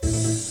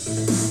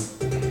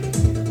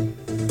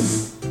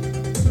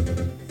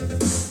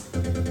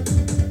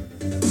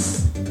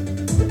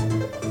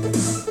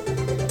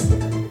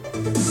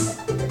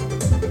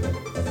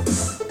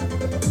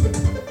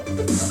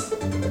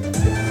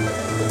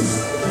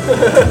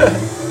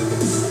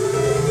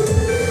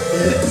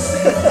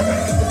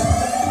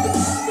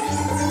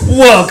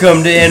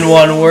Welcome to In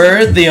One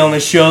Word, the only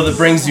show that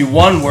brings you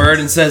one word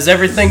and says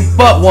everything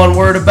but one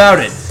word about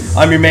it.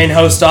 I'm your main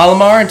host,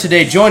 Olimar, and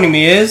today joining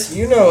me is...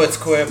 You know it's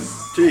Quip.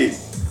 T.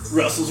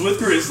 Wrestles with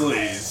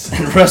Grizzlies.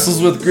 And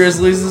Wrestles with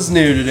Grizzlies is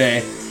new today.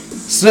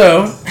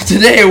 So,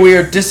 today we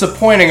are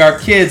disappointing our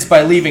kids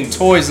by leaving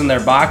toys in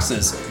their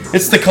boxes.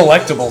 It's the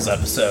Collectibles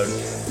episode.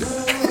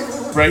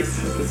 Right?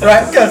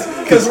 Right,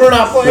 because we're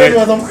not playing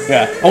with them.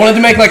 Yeah. I wanted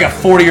to make like a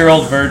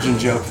 40-year-old virgin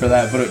joke for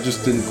that, but it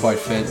just didn't quite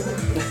fit.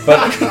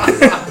 But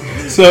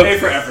so A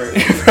for effort.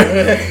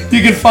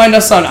 You can find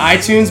us on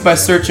iTunes by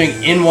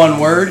searching In One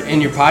Word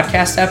in your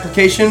podcast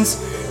applications.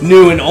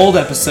 New and old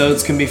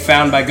episodes can be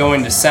found by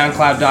going to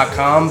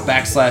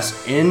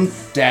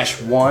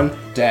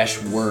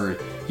soundcloud.com/in-one-word.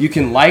 You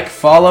can like,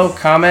 follow,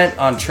 comment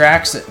on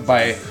tracks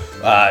by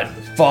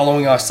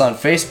following us on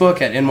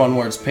Facebook at In One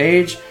Word's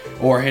page,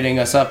 or hitting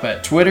us up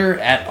at Twitter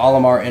at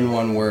Olimar In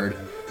One Word.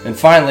 And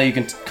finally, you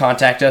can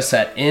contact us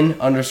at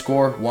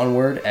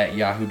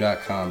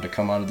in_oneword@yahoo.com to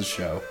come onto the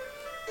show.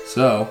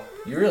 So...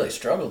 You really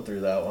struggled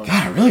through that one.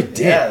 God, I really did.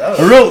 Yeah,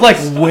 I wrote like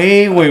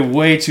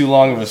way too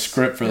long of a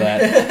script for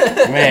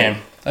that. Man,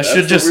 I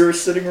should just... That's what we were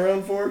sitting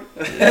around for?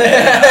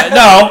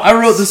 No, I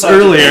wrote this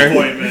earlier.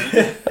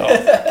 Oh,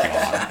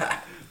 God.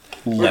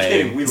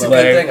 Lame. It's a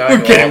good thing I We're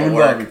go kidding. to We're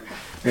work. work.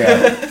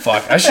 Yeah,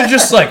 fuck. I should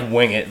just like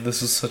wing it.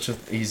 This is such an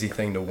easy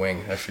thing to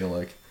wing, I feel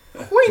like.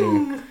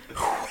 Wing!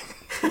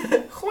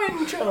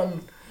 Huang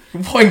Chun.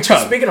 Wing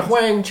Chun. Speaking of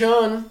Huang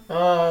Chun,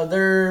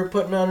 they're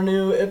putting out a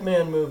new Ip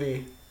Man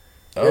movie.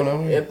 Oh,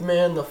 no. Ip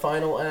Man, the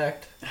final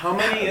act. How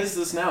many is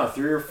this now?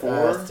 3 or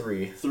 4?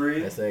 3.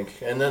 Three? I think.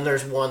 And then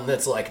there's one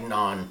that's like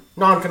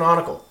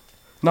non-canonical.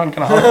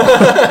 Non-canonical.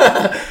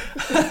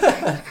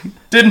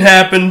 Didn't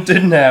happen.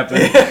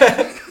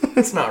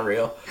 It's not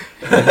real.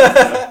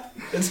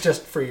 It's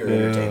just for your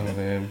entertainment.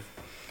 Man.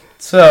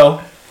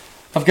 So,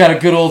 I've got a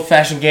good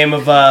old-fashioned game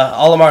of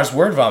Olimar's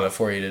Word Vomit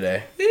for you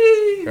today.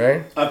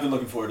 Right? I've been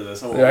looking forward to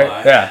this. I won't Right?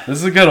 lie. Yeah, this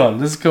is a good one.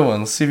 Let's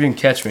see if you can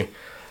catch me.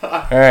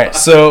 Alright,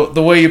 so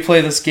the way you play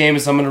this game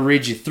is I'm going to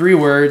read you 3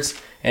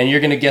 words, and you're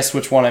going to guess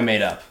which one I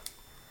made up.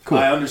 Cool.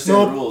 I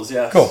understand the rules,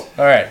 yes. Cool.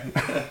 Alright.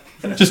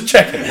 Just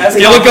checking. As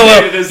You look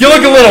complicated as a these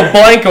little are.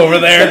 blank over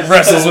there.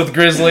 Wrestles with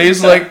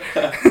Grizzlies. Like.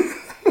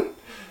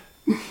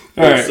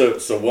 Alright.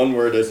 So one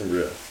word isn't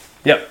real.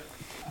 Yep.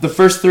 The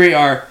first 3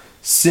 are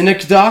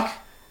synecdoche,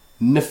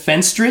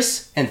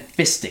 nefenstrous, and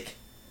fistic.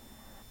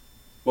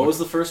 What was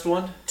the first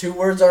one? 2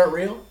 words aren't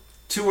real?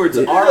 2 words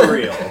are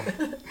real.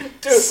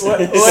 Dude,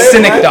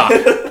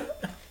 Synecdoche.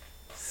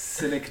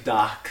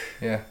 Synecdoche.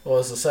 Yeah. What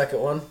was the second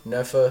one?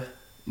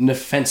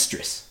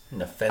 Nefenstrous.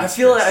 I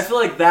feel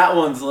like that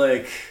one's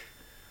like...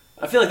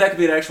 I feel like that could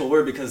be an actual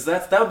word because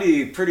that would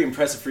be pretty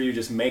impressive for you to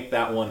just make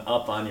that one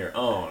up on your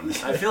own.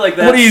 I feel like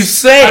that's... What do you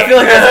say? I feel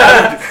like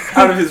that's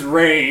out of his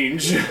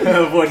range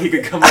of what he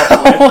could come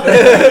up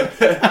with.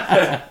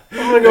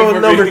 I'm going to go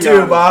with number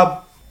 2,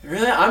 Bob.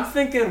 Really? I'm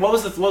thinking... What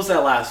was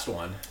that last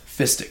one?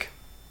 Fistic.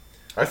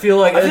 I feel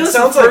like I feel it it's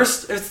sounds the like...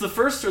 first. It's the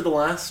first or the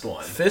last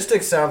one.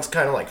 Fistic sounds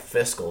kind of like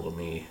fiscal to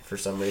me. For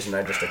some reason,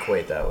 I just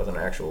equate that with an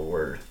actual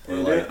word.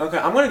 Okay,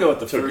 I'm gonna go with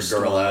the Took first a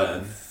girl one. out Then.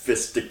 and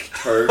fistic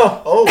her.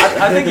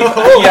 I think you,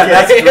 Oh, yeah, okay.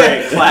 that's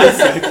great,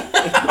 classic.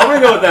 I'm gonna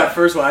go with that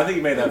first one. I think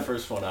you made that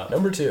first one up.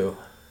 Number 2.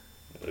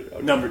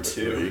 Number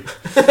 2.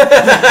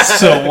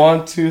 So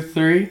 1, 2,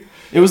 3.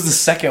 It was the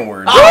second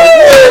word.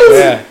 Oh!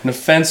 Yeah,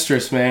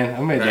 nefenstrous, man. I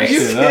made that You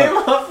shit came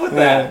up. up with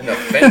that.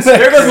 Yeah.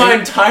 There goes my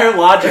entire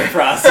logic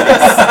process.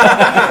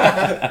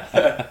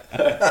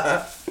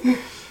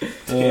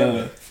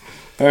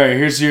 All right,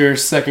 here's your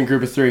second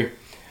group of 3: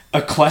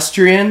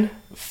 equestrian,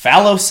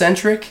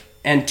 phallocentric,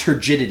 and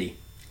turgidity.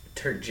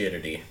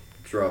 Turgidity.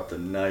 Dropped a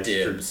nice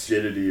Dibs.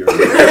 turgidity.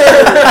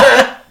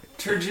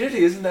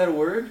 Turgidity, isn't that a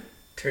word?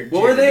 Turgidity.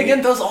 What were they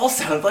again? Those all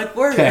sounded like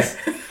words. Okay.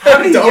 How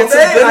did you Don't get so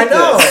they? good I at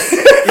know. this?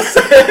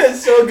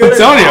 It's so good. I'm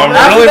telling you, I'm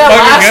After really that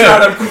last fucking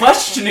round, good. I'm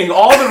questioning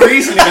all the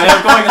reasoning I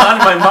have going on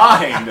in my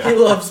mind. He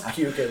loves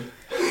puking.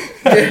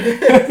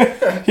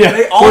 Yeah,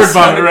 They all word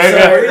sounded vomit, right? so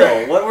Yeah.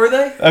 real. What were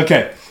they?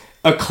 Okay,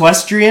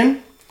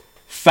 equestrian,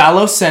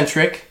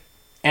 phallocentric,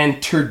 and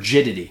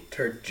turgidity.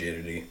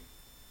 Turgidity.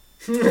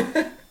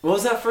 What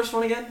was that first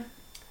one again?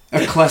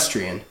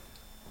 Equestrian.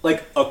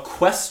 Like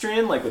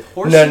equestrian, like with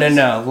horses?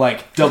 No,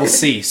 like double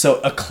C.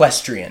 So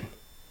equestrian.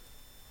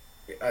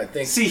 I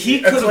think. See, he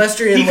could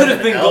Equestrian have with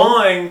an been L?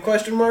 going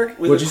Question mark?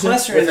 with What'd you say?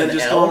 equestrian With and an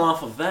just L? going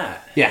off of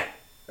that. Yeah.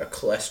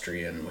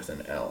 Equestrian with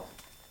an L.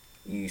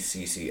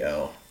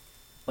 ECCL.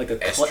 Like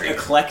Estrian.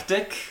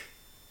 eclectic?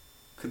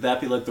 Could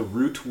that be like the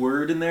root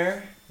word in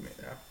there?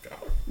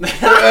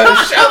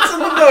 Shouts in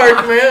the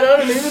dark, man. I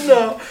don't even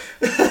know.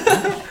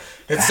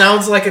 It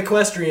sounds like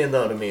equestrian,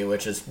 though, to me,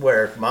 which is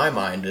where my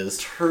mind is.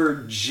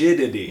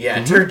 Turgidity.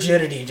 Yeah,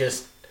 turgidity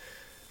just...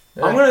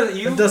 I'm gonna.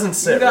 It doesn't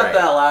sit You got right.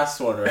 that last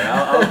one right.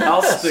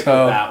 I'll stick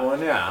So- with that one.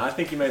 Yeah, I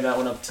think you made that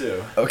one up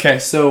too. Okay,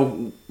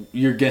 so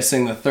you're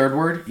guessing the third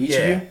word, each of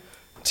Yeah. you?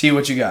 T,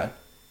 what you got?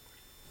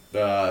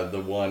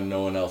 The one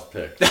no one else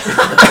picked.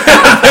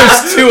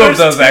 There's two of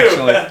those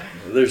actually.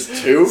 There's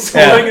two?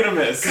 Swing and a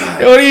miss.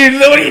 What are you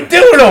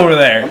doing over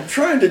there? I'm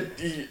trying to...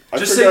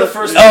 Just say the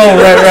first one. Oh,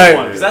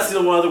 right. Because that's the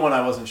other one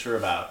I wasn't sure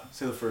about.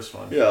 Say the first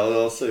one. Yeah,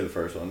 I'll say the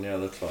first one. Yeah,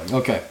 that's fine.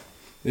 Okay.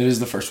 It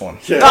is the first one.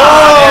 Yeah. Oh,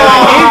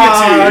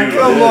 I gave it to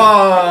you. come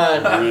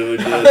on. Really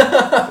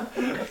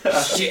good.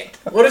 Shit.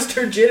 What does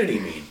turgidity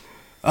mean?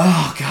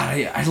 Oh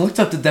god, I looked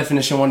up the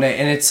definition one day,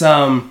 and it's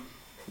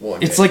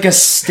It's like a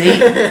state.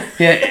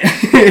 Yeah,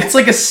 it's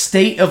like a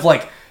state of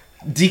like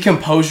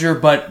decomposure,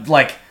 but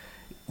like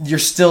you're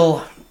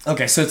still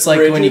okay. So it's like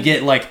when you Rigid?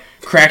 get like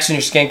cracks in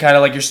your skin, kind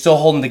of like you're still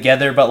holding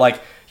together, but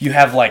like you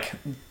have like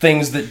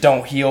things that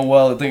don't heal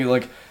well. I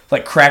think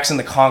like cracks in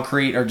the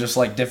concrete are just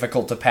like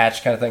difficult to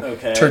patch, kind of thing.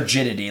 Okay.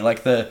 Turgidity,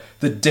 like the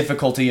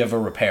difficulty of a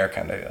repair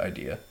kind of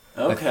idea.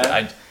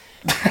 Okay.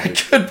 I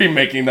could be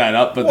making that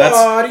up, but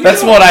What?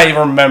 that's what I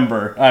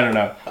remember. I don't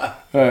know.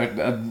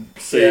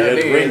 So you Yeah, had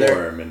me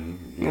either. ringworm and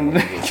you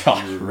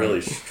were really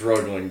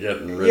struggling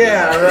getting rid of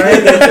Yeah, it.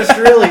 right? You're just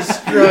really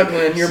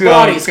struggling. Your Oh,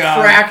 body's God.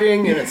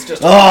 cracking, and it's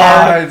just Oh,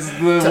 hard. it's the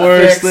to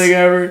worst fix. thing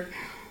ever.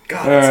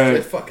 God, Alright.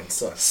 it fucking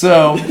sucks.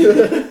 So,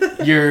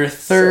 your bad.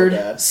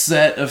 third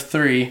set of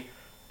three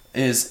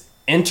is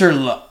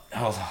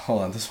hold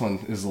on, this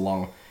one is a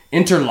long one.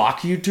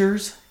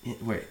 Interlocutors.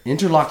 Wait,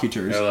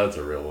 interlocutors. No, that's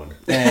a real one.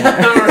 And,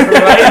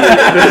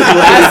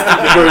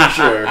 For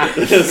sure.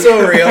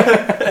 So real.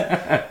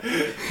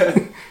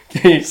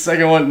 okay,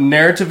 second one,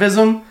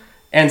 narrativism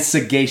and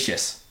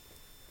sagacious.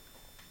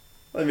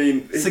 I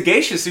mean,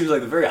 Sagacious seems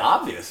like the very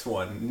obvious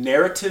one.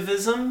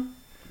 Narrativism?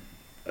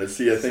 I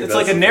see. I think It's that's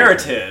like a the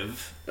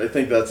narrative. fake one. I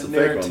think that's the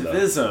fake one though,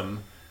 Narrativism.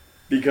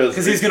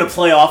 because He's going to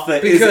play off the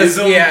Because,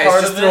 ism yeah,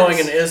 part he's just of throwing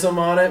it. an ism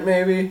on it,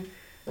 maybe.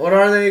 What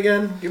are they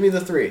again? Give me the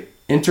three.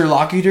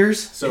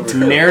 Interlocutors, So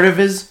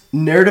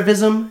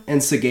narrativism,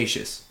 and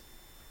sagacious.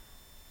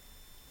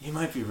 You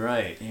might be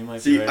right. You might be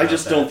see, right I about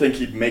just that. don't think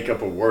he'd make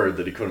up a word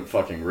that he couldn't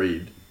fucking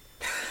read.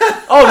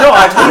 Oh, no,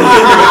 I totally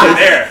agree with you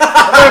there.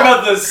 I'm talking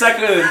about the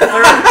second and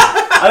third.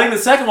 I think the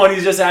second one,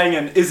 he's just adding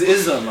an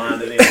ism on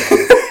the name.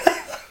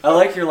 I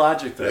like your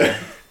logic there.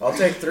 I'll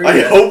take three. I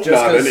then, hope just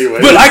not. 'cause- Anyway,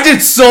 But I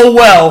did so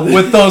well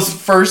with those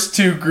first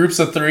two groups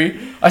of three.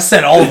 I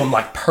said all of them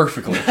like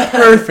perfectly.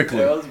 Perfectly.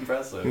 That was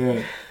impressive.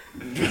 Yeah.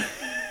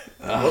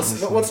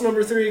 What's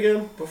number three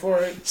again? Before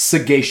I...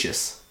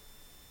 Sagacious.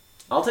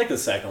 I'll take the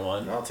second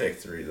one. I'll take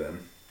three then.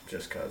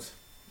 Just cause.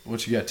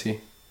 What you got, T?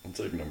 I'll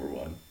take number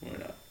one. Why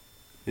not?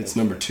 It's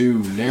number two.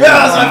 Narrativism.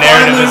 I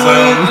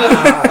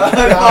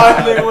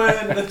finally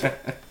win.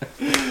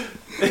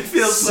 It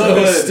feels so So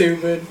good.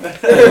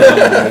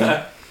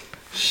 stupid.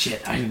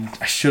 Shit,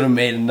 I should have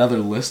made another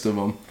list of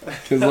them.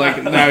 Because,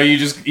 like, now you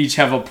just each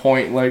have a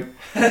point, like...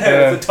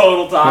 It's a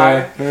total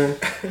tie.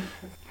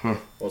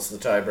 What's the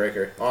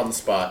tiebreaker? On the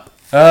spot.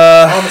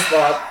 Uh, On the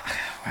spot.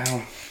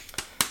 well,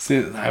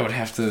 see, I would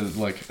have to,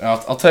 like...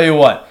 I'll tell you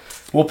what.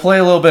 We'll play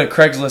a little bit of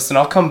Craigslist, and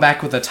I'll come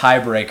back with a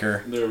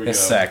tiebreaker There we in a go.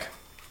 sec.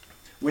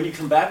 When you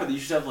come back with it, you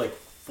should have like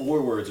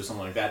 4 words or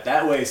something like that.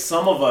 That way,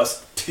 some of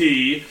us,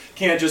 T,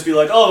 can't just be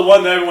like, oh, the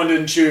one that everyone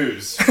didn't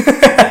choose.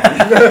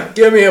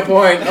 Give me a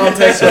point. I'll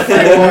take the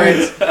 3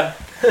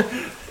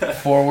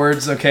 points. 4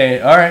 words, okay.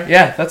 All right,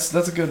 yeah, that's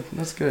a good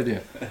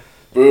idea.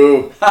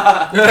 Boo!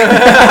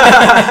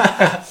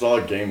 It's all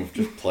a game of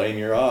just playing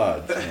your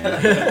odds.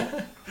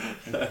 Man.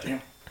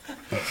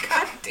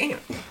 God damn.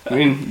 I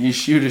mean, you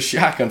shoot a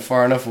shotgun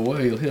far enough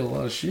away, you'll hit a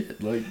lot of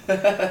shit. Like,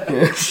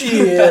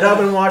 Shit, I've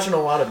been watching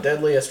a lot of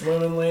Deadliest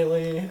Women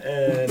lately,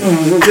 and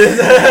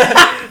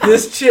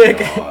this chick.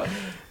 God.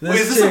 Wait,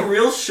 is this a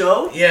real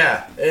show?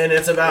 Yeah, and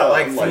it's about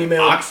like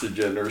female.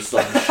 oxygen or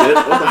some shit.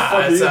 What the fuck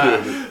are you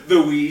It's, doing? The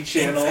Wii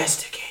channel.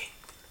 Investigate.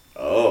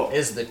 Oh,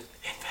 Is the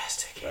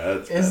investigate?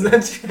 that's Is better.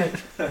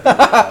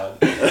 the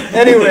chick?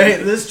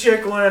 Anyway, this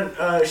chick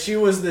went. She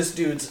was this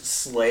dude's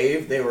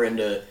slave. They were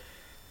into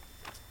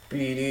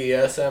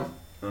BDSM.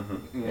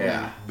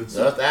 Yeah,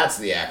 so that's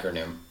the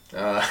acronym.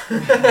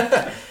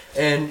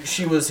 And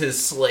she was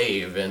his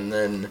slave, and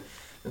then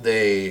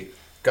they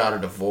got a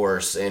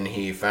divorce, and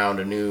he found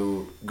a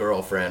new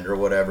girlfriend or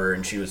whatever,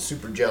 and she was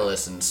super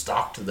jealous and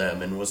stalked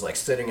them and was like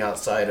sitting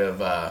outside of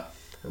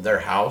their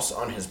house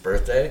on his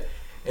birthday.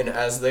 And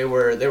as they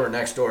were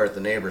next door at the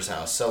neighbor's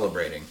house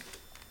celebrating,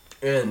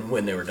 and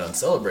when they were done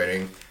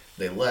celebrating,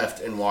 they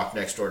left and walked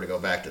next door to go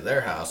back to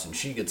their house, and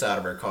she gets out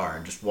of her car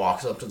and just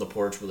walks up to the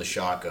porch with a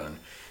shotgun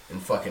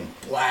and fucking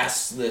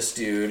blasts this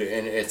dude.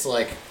 And it's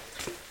like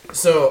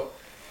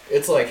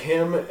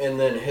him and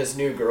then his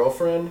new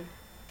girlfriend,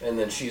 and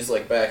then she's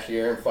like back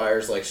here and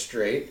fires like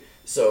straight,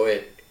 so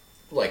it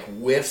like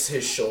whiffs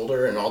his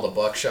shoulder and all the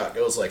buckshot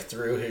goes like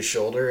through his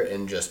shoulder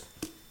and just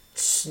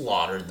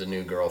slaughtered the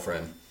new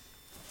girlfriend.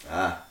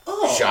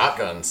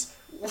 Shotguns.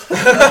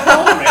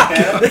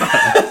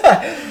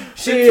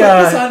 She Put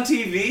this on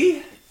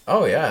TV?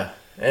 oh yeah,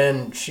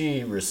 and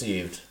she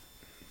received,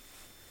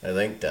 I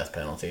think, death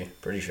penalty.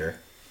 Pretty sure.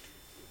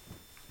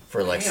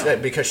 for like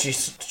because she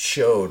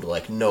showed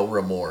like no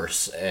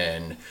remorse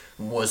and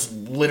was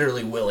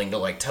literally willing to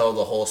like tell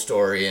the whole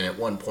story. And at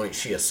one point,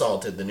 she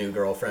assaulted the new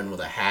girlfriend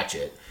with a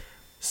hatchet.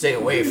 Stay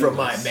away from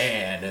my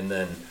man, and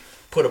then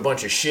put a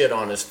bunch of shit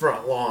on his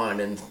front lawn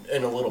and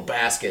in a little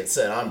basket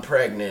said, "I'm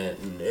pregnant,"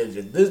 and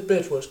this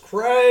bitch was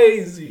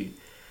crazy.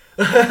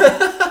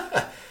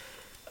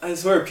 I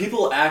swear,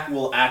 people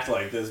will act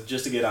like this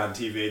just to get on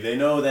TV. They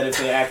know that if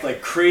they act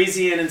like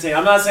crazy and insane,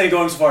 I'm not saying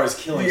going as far as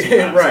killing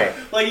sometimes. Right.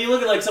 Like, you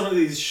look at like some of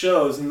these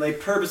shows and they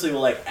purposely will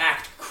like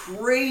act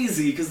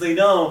crazy because they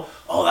know,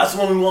 oh, that's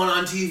the one we want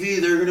on TV.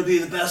 They're going to be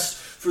the best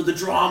for the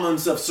drama and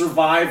stuff.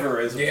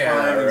 Survivor is a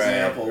prime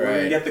example.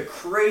 Where you get the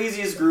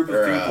craziest group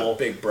of people.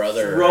 Big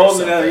Brother. Throw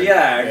them together.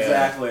 Yeah,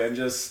 exactly. And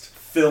just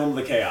film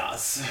the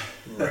chaos.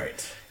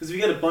 Right. Because if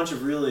you get a bunch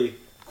of really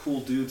cool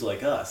dudes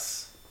like us.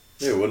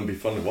 Yeah, it wouldn't be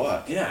fun to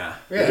watch. Yeah.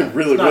 It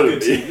really wouldn't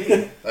be.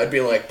 TV. I'd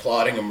be like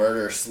plotting a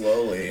murder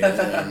slowly and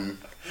then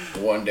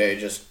one day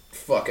just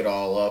fuck it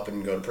all up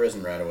and go to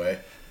prison right away.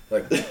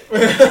 Like just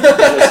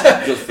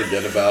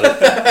forget about it.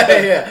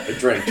 Yeah. I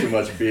drank too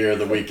much beer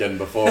the weekend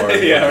before.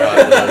 Yeah,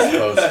 Forgot what I was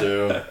supposed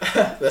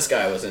to. This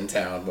guy was in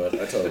town, but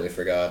I totally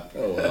forgot.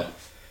 Oh well.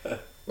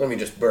 Let me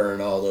just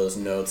burn all those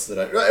notes that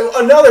I...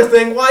 Another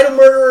thing, why do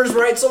murderers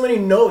write so many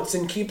notes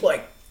and keep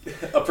like...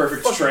 A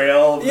perfect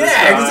trail. Of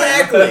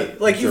exactly.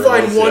 Like you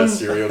Journals, find one... Yeah,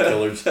 serial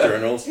killers'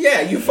 journals.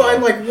 Yeah, you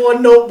find like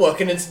one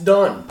notebook and it's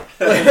done.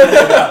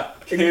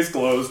 Case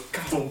closed.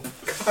 God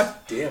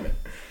damn it.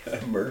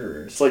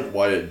 Murderers. It's like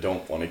why I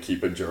don't want to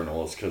keep a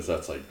journal is because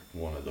that's like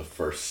one of the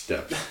first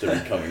steps to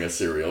becoming a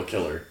serial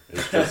killer.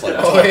 It's just like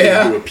talking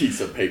to a piece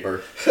of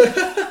paper.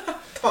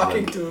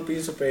 Talking to a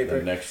piece of paper.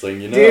 The next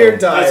thing you know. Dear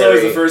diary. That's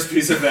always the first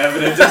piece of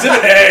evidence.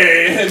 Exhibit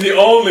A, and the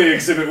only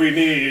exhibit we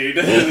need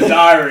is the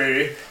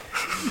diary.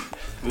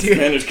 This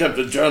man has kept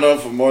a journal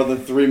for more than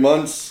 3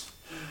 months.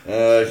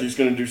 He's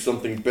going to do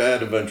something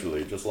bad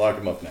eventually. Just lock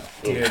him up now.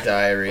 Dear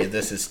diary,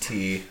 this is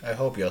T. I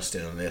hope you're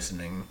still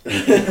listening. Oh,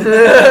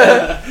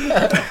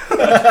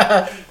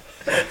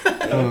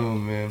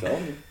 man. Tell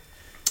me.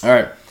 All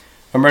right.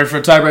 I'm ready for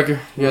a tiebreaker.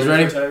 You guys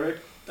ready?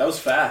 That was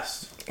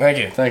fast. Thank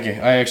you.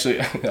 I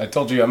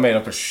told you I made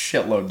up a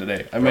shitload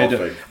today. I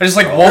fake. just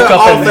like woke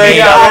up and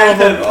made all of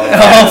them.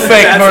 all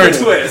fake That's words.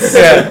 the twist.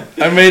 Yeah,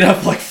 I made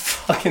up like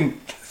fucking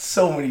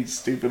so many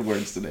stupid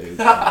words today. It's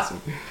awesome.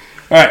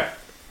 All right.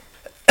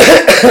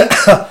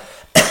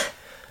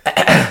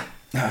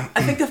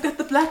 I think I've got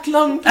the black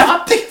lung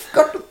pop.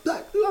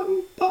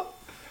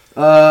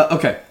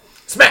 Okay.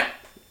 Smack!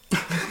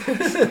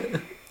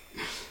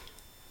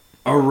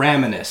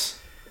 Araminous,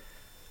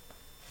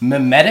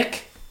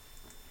 mimetic,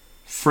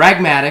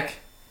 phragmatic,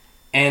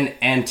 and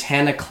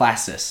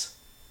antanaclassis.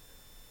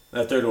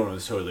 That third one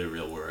was totally a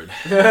real word.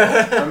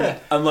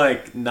 I'm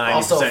like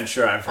 90%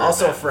 sure I've heard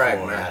Also that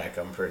phragmatic,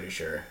 I'm pretty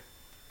sure.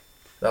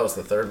 That was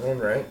the third one,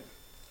 right?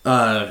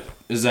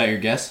 Is that your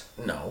guess?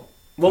 No.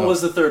 What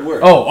was the third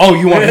word? Oh,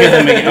 you want to hear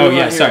them again? Oh, You yeah,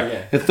 wanna hear sorry. it,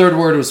 yeah. The third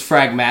word was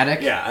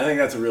phragmatic. Yeah, I think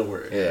that's a real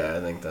word. Yeah,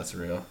 I think that's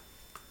real.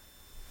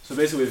 So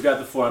basically, we've got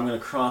the four. I'm going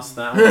to cross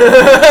that one.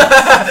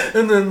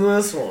 And then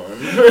this one.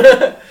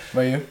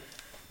 By you?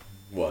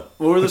 What?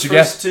 What were the What's your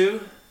first two?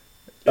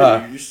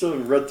 You still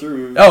read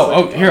through...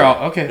 Here,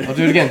 I'll do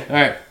it again. All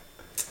right.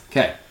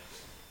 Okay.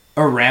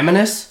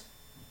 Araminous,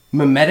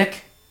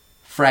 mimetic,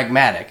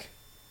 phragmatic,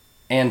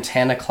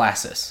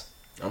 antanaclassis.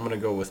 I'm going to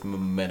go with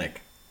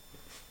mimetic.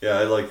 Yeah,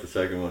 I like the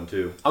second one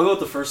too. I'll go with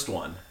the first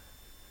one.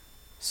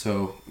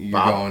 So you're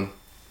Bob?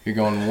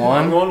 going I'm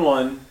 1, going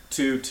 1,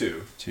 2,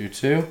 2. 2,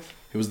 2.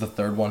 It was the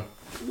third one.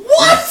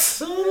 What?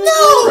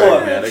 No!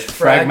 Pragmatic.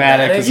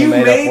 Phragmatic is a You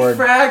made made up word.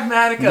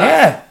 pragmatic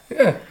up.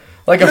 Yeah.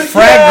 Like a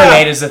frag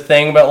grenade is a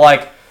thing, but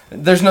like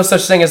there's no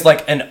such thing as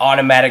like an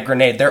automatic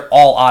grenade. They're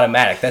all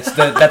automatic. That's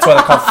why they're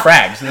called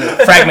frags.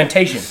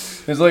 Fragmentation.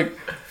 It's like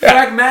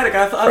Pragmatic.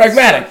 I thought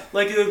Pragmatic.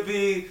 Like it would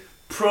be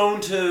prone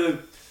to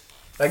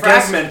I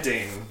guess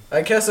fragmenting.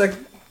 I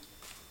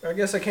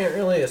guess I can't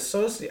really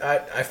associate.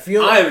 I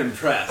feel I'm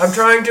impressed. I'm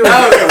trying to.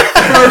 I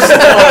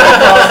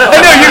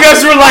know you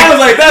guys were like, I was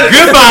like, that is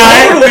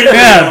goodbye. totally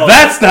Yeah, real.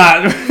 that's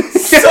not.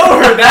 So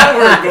heard that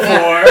word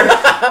before.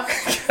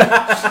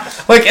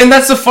 Like, and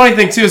that's the funny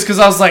thing too, is because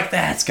I was like,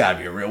 that's gotta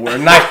be a real word.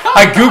 And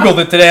I googled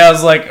it today. I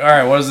was like, all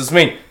right, what does this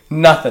mean?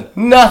 Nothing.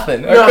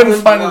 I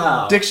couldn't find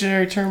a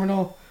dictionary term at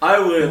all. I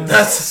would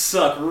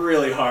suck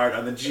really hard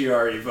on the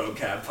GRE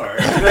vocab part.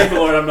 Thank the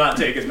Lord I'm not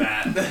taking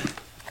that.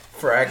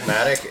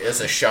 Pragmatic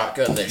is a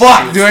shotgun that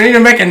Fuck, shoots. do I need to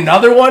make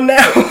another one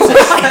now?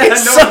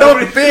 Son of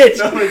a bitch.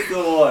 Nobody's the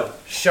one.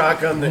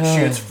 Shotgun that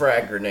shoots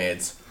frag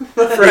grenades.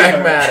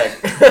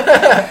 Pragmatic.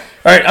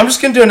 Alright, I'm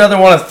just gonna do another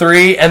one of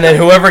 3, and then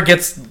whoever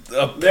gets a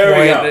There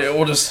we point, go.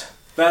 we'll just...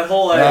 That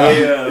whole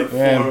idea of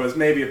man. 4 was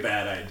maybe a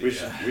bad idea.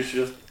 We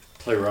should just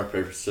play rock,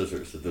 paper,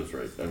 scissors at this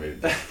rate. I mean,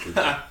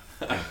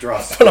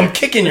 draw. But I'm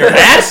kicking your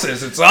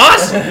asses. It's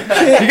awesome.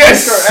 You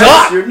guys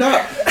suck. You're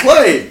not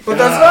playing. But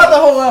that's not the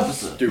whole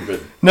episode. Stupid.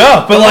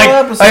 No, but like,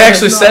 episode I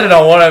actually is said it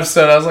on one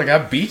episode. I was like, I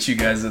beat you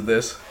guys at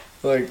this.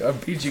 Like, I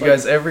beat you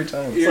guys every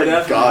time. It's You're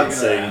like definitely God kicking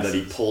our saying that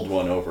he asses. pulled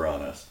one over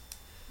on us.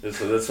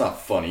 That's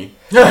not funny.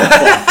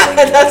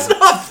 That's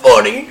not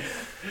funny.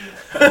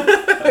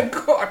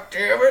 God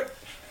damn it.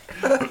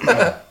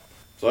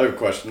 So I have a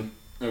question.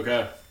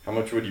 Okay. How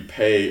much would you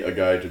pay a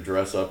guy to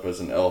dress up as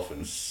an elf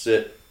and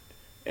sit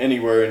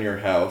anywhere in your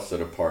house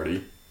at a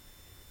party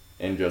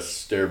and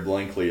just stare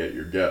blankly at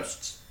your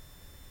guests?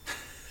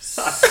 Is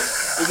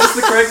this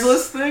the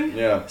Craigslist thing?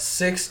 Yeah.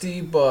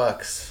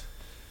 $60.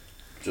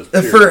 Just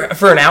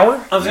for an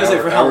hour? I was gonna say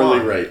for how hourly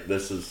long? rate.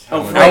 This is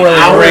how much. Hourly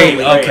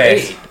rate. Hourly Okay.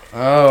 rate.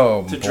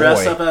 Oh, To boy.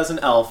 dress up as an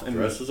elf and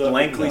Dresses up as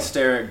blankly an elf.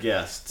 stare at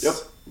guests. Yep.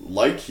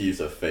 Like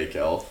he's a fake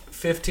elf.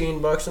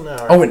 $15 an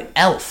hour. Oh, an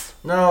elf.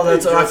 No,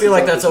 that's. I feel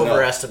like that's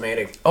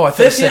overestimating. Oh, I thought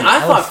you 15. said I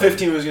thought elephant.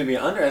 15 was going to be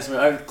an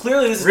underestimate.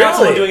 Clearly, this is Really? not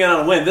someone doing it on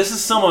a whim. This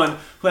is someone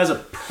who has a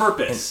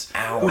purpose. An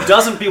hour. Who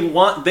doesn't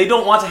They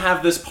don't want to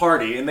have this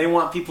party, and they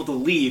want people to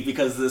leave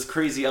because this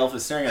crazy elf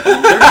is staring at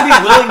them. They're going to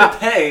be willing to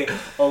pay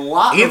a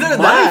lot of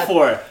money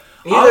for it.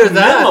 Either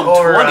that minimum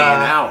or 20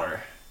 an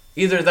hour.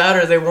 Either that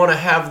or they want to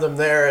have them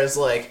there as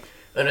like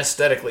an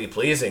aesthetically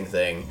pleasing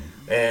thing.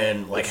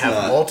 And like It's have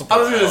not. multiple. I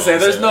was gonna say,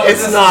 there's no.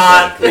 It's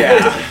not.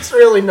 Yeah. It's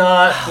really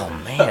not. Oh,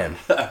 man.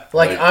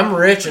 Like I'm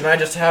rich and I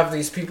just have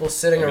these people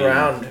sitting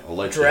around I'll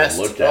let you dressed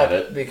look up at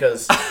it.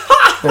 because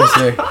Let's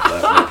see.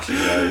 That makes you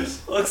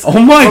guys. Oh,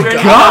 my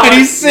God.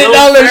 He's sitting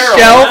on the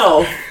shelf.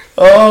 Elf.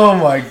 Oh,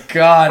 my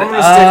God. I'm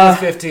gonna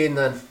stick with 15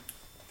 then.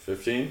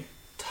 15?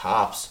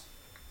 Tops.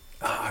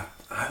 I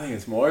think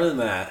it's more than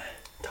that.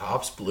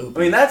 Tops blue. I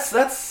mean,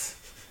 that's.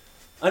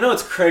 I know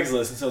it's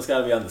Craigslist, and so it's got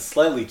to be on the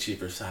slightly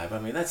cheaper side. But I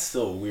mean, that's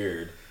still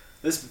weird.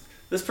 This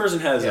person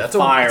has a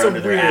fire it's a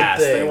under their weird ass.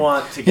 thing. They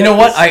want to. Get You know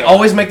what? this I stuff.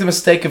 always make the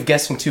mistake of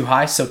guessing too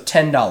high, so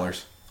 $10.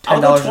 $10 I'll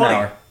go an 20.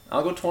 hour.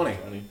 I'll go 20.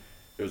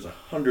 It was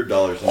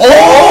 $100.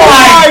 Oh,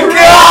 my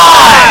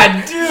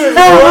God! Dude,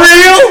 for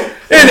real?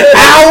 An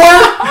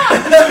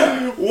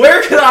hour?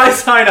 Where can I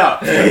sign up?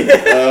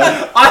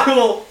 I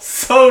will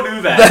so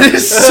do that. That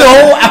is so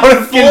out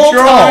of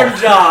Full-time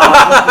control. job.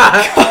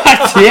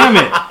 God damn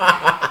it.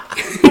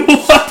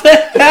 What the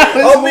hell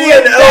is I'll be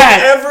with an elf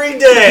that? every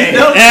day.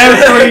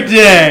 Every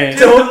day.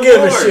 Don't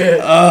give a Lord. shit.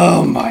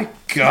 Oh, my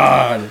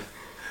God.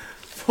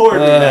 Poor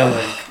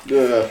Nelly.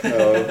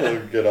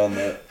 I'll get on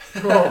that.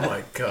 Oh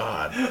my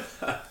god.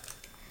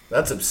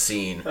 That's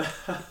obscene.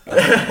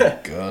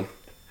 God.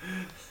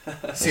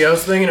 See, I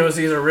was thinking it was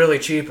either really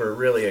cheap or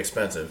really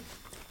expensive.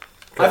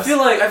 I feel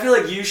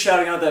like you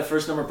shouting out that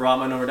first number brought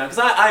my number down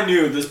because I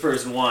knew this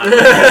person wanted.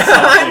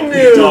 I knew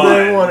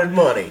they wanted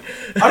money.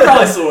 I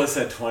probably still would have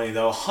said 20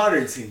 though.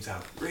 100 seems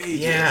outrageous.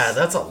 Yeah,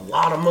 that's a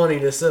lot of money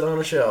to sit on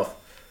a shelf.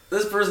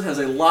 This person has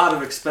a lot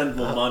of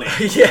expendable money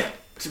Yeah.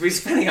 to be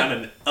spending on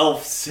an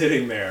elf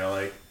sitting there.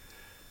 Like,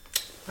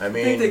 I I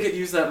think they mean, could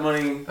use that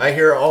money. I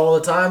hear all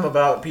the time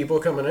about people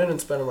coming in and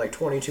spending like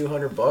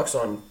 $2,200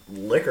 on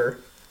liquor.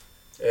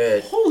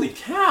 Holy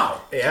cow!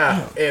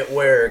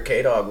 Where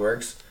K-Dog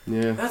works.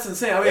 Yeah. That's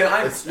insane. I mean,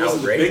 I It's wasn't the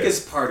outrageous.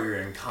 biggest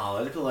partier in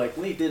college, but like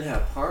we did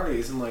have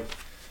parties and like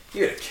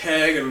you had a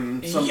keg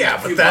and some Yeah,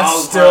 but few that's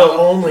bottles still piled up.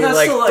 only That's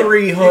like still,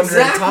 300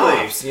 exactly.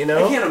 tops, you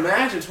know? I can't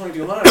imagine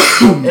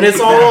 2,200. And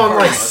it's all on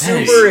like Nice.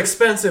 super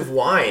expensive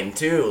wine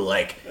too,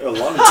 like A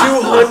lot of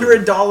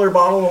 $200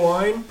 bottle of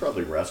wine.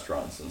 Probably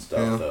restaurants and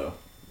stuff, though,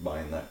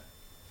 buying that.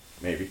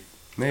 Maybe.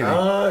 Maybe.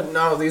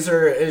 No, these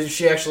are.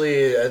 She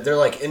actually, they're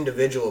like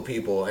individual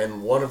people,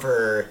 and one of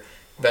her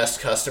best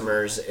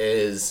customers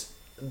is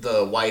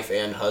the wife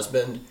and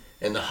husband,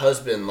 and the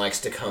husband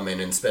likes to come in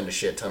and spend a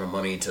shit ton of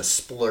money to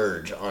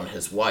splurge on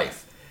his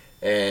wife,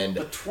 and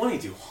But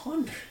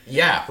 2,200.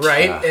 yeah,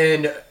 right, Yeah.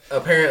 and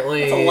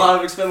apparently That's a lot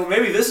of expendable.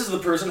 Maybe this is the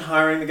person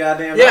hiring the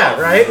goddamn. Yeah, elf.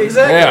 right,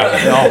 exactly.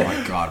 Yeah. Oh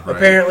my God. Right.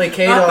 Apparently, Not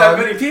that K-Dog.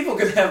 many people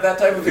could have that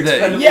type of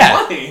expendable Yeah.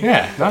 money.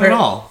 Yeah. Not at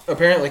all.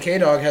 Apparently,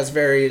 K-Dog has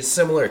very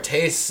similar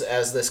tastes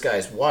as this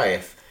guy's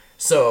wife,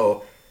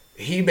 so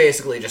he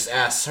basically just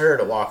asks her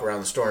to walk around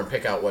the store and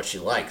pick out what she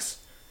likes.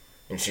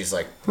 And she's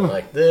like, I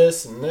like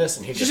this and this,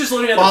 and he She's just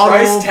looking at the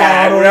price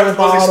tag, bottle, whatever's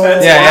most bottle.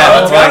 expensive. Yeah, yeah,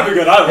 That's gotta be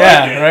good. I like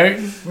Yeah. it.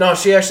 Right. No,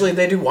 she actually,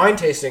 they do wine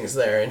tastings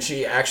there, and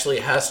she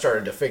actually has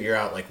started to figure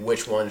out like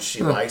which ones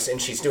she likes,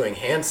 and she's doing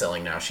hand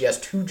selling now. She has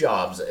 2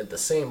 jobs at the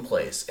same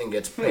place and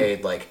gets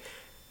paid like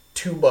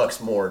 $2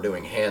 more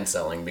doing hand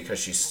selling because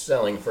she's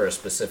selling for a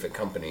specific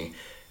company,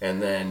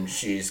 and then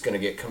she's gonna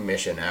get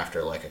commission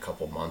after like a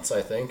couple months,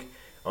 I think,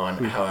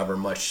 on however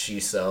much she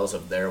sells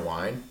of their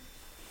wine.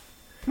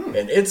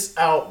 And it's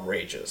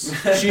outrageous.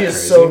 She is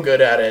so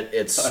good at it,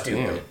 it's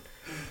stupid.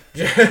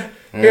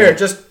 Here,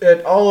 just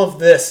all of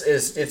this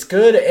it's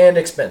good and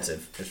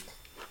expensive. Just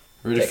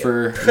Ready Take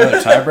for another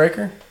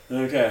tiebreaker?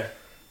 Okay.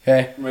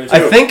 Okay. Ready to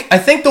I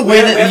think the We way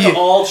have, we that have to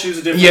all choose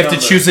a different you have to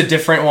number. choose a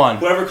different one.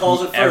 Whoever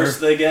calls it first,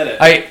 they get it.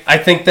 I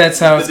think that's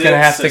how it's The gonna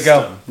DIB have to go.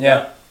 system. Yeah,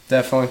 Yeah.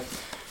 definitely.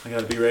 I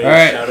gotta be ready All to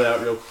right. shout it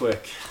out real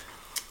quick.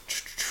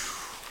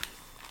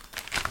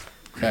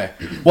 Okay.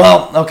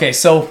 Well, okay.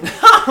 So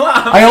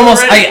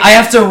I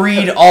have to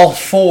read all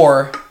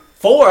 4.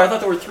 4? I thought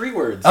there were 3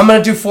 words. I'm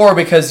gonna do 4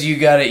 because you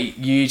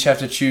each have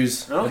to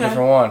choose a Okay.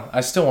 different one.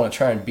 I still want to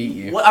try and beat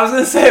you. What, I was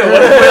gonna say,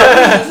 what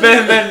if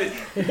then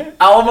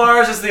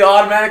Olimar is just the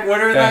automatic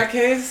winner in that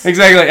case?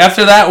 Exactly.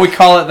 After that, we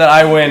call it that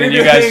I win, and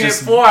you guys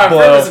just blow. On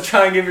purpose to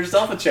try and give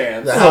yourself a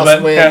chance. The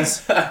house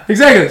wins. Yeah.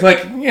 Exactly.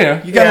 Like,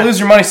 you gotta lose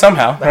your money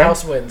somehow. The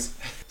house wins.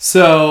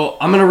 So,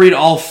 I'm gonna read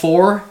all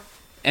 4,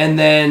 and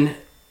then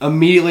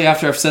immediately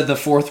after I've said the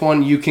 4th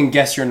one, you can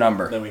guess your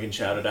number. Then we can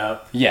shout it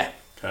out? Yeah.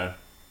 Okay.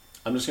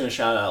 I'm just gonna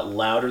shout it out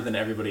louder than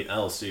everybody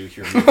else so you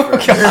hear me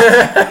first.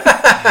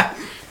 Well,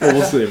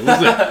 we'll see.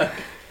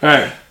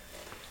 Alright.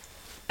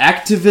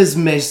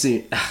 Activism.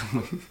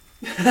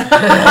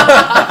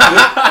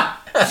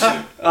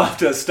 Off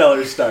to a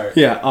stellar start.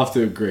 Yeah, off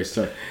to a great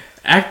start.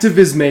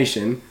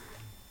 Activismation,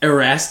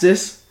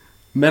 Erastus,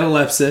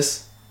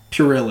 Metalepsis,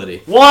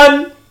 Puerility.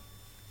 1.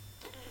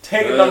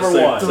 Take it number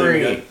 1.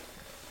 3.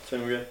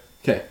 Same again.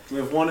 Okay. We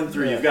have 1 and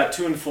 3. You've got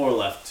 2 and 4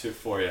 left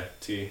for you,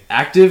 T.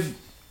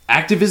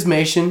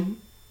 Activismation,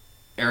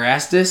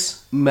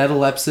 Erastus,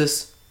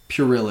 Metalepsis,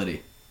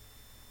 Puerility.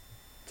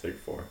 Take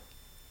 4.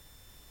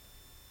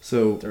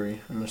 So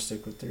 3. I'm gonna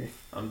stick with 3.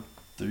 I'm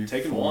 3,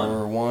 taking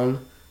 4,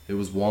 1. It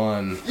was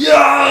 1. Yes!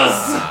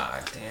 Ah,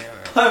 damn it.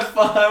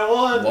 I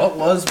won. What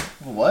was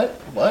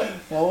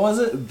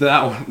it?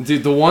 That one,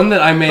 dude. The one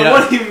that I made The up.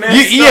 one he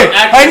messed up.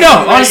 I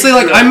know. Honestly,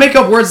 like I make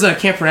up words that I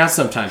can't pronounce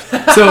sometimes.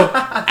 So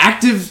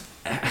active.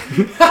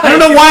 I don't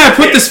know why I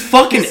put this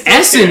fucking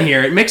S in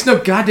here. It makes no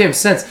goddamn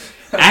sense.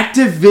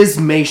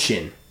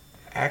 Activismation.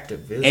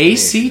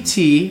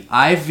 Activismation.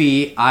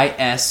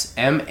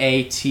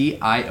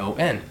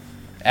 Activismation.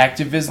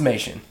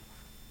 Activismation.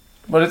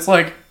 But it's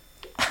like,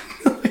 I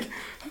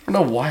don't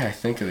know why I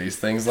think of these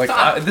things. Like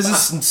this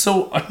is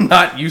so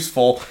not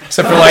useful,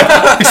 except for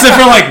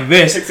like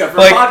this. Except for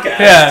like, podcast.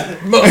 Yeah.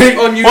 I'm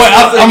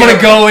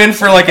gonna go in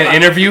for like an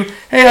interview.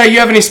 Hey, you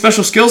have any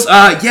special skills?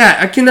 Yeah,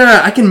 I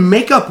can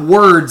make up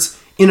words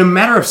in a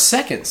matter of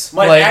seconds.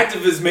 My like,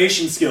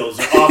 activismation skills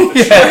are off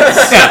the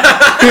charts.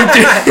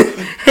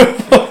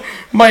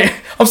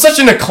 I'm such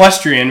an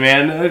equestrian,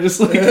 man. I just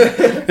like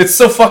it's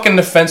so fucking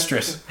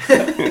defenstress.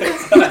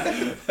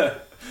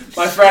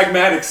 My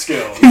pragmatic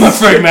skills. My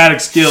pragmatic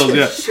skills,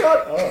 yeah.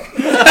 Shut up.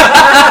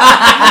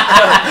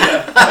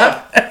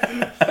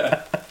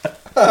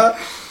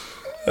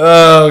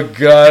 Oh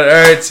god. All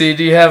right, T.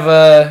 Do you have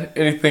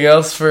anything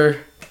else for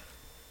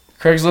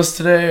Craigslist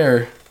today,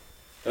 or?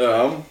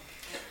 I'm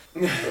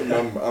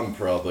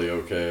probably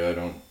okay. I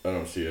don't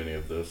see any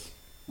of this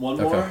One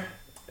more?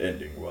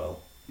 ending well.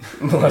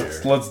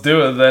 Let's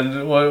do it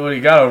then. What do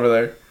you got over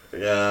there?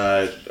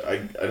 Yeah, I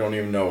don't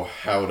even know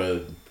how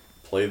to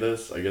play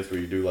this. I guess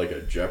we do like a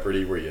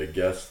Jeopardy where you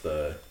guess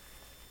the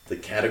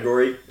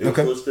category it's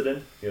listed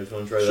in. You guys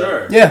want to try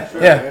that? Yeah,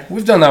 Sure. yeah.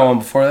 We've done that one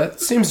before. That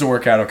seems to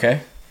work out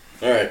okay.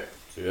 Alright,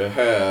 so you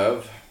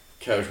have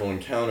casual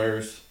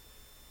encounters,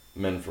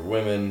 men for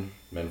women,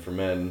 men for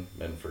men,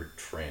 men for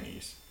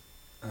trannies.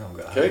 Oh,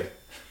 God. Okay?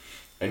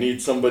 I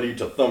need somebody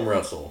to thumb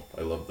wrestle.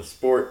 I love the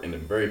sport and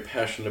am very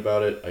passionate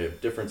about it. I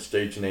have different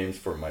stage names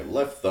for my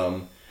left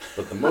thumb,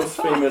 but the most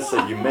famous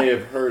that you may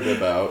have heard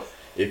about,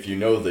 if you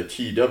know the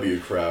TW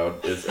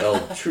crowd, is El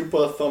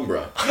Chupa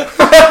Thumbra.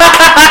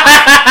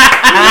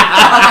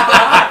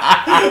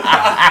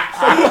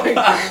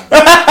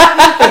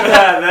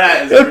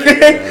 That is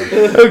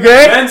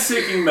Okay. Men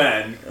seeking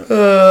men.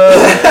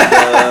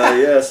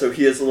 Yeah, so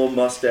he has a little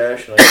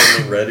mustache, and I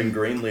have a red and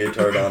green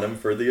leotard on him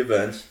for the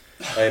events.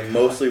 I am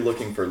mostly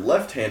looking for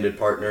left-handed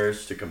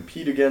partners to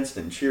compete against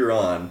and cheer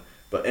on,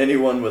 but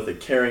anyone with a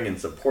caring and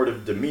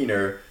supportive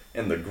demeanor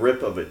and the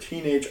grip of a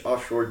teenage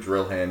offshore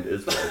drill hand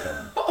is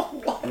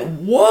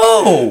welcome.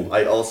 Whoa!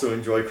 I also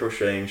enjoy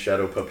crocheting,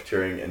 shadow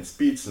puppeteering, and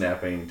speed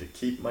snapping to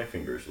keep my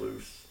fingers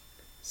loose.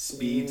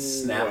 Speed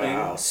snapping.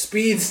 Wow.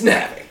 Speed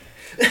snapping.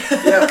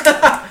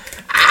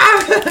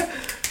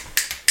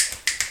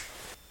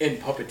 In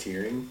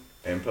puppeteering.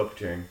 And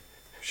puppeteering.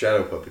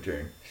 Shadow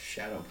puppeteering.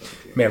 Shadow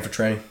puppeteering. Man for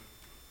training.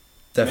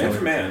 Definitely. Man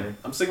for man.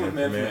 I'm sticking with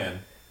man for man.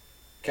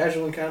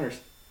 Casual encounters.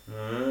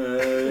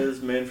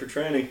 Is man for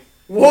tranny.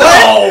 What?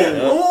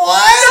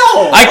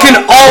 What? I can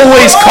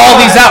always call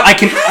these out. I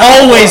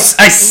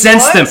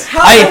sense them.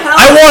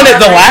 I won it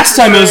the last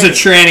time it was a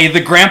tranny. The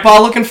grandpa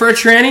looking for a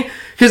tranny.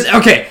 Because,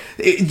 okay,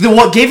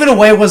 what gave it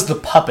away was the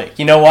puppet.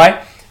 You know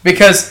why?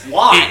 Because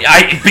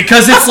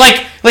because it's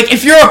like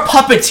if you're a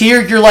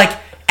puppeteer, you're like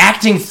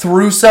acting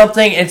through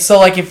something, and so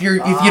like if you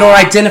don't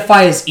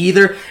identify as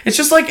either, it's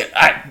just like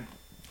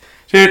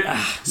dude.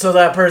 So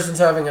that person's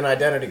having an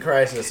identity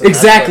crisis.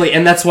 Exactly,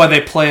 and that's why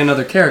they play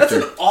another character.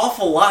 That's an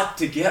awful lot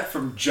to get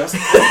from just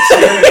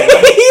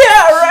puppeteering.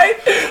 Yeah, right.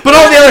 But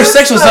all the other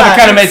sexual stuff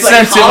kind of made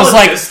sense. It was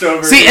like,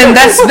 see, and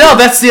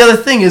that's the other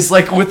thing is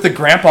like with the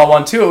grandpa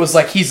one too. It was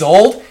like he's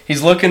old,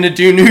 he's looking to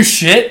do new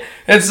shit,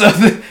 and so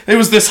it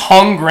was this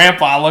hung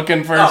grandpa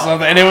looking for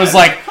something, and it was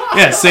like,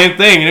 yeah, same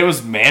thing, and it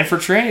was man for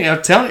training.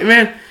 I'm telling you,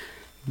 man,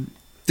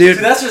 dude,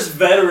 see, that's just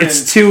veteran.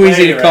 It's too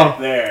easy to call.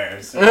 Right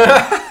there. So.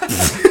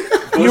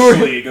 Bush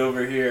League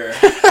over here.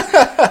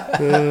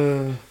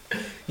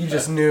 You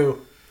just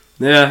knew.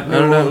 Yeah, I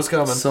don't know what was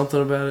coming.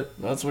 Something about it.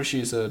 That's what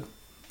she said.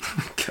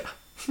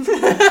 All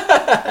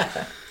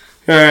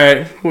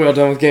right, we all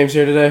done with games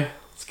here today.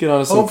 get on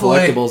to some Hopefully.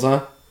 collectibles,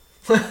 huh?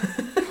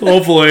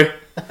 Hopefully.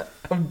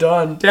 I'm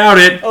done. Doubt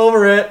it.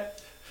 Over it.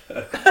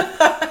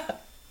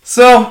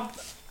 So,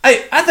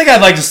 I think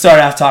I'd like to start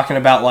off talking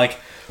about, like,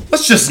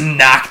 let's just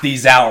knock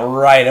these out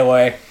right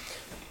away.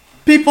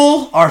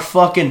 People are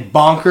fucking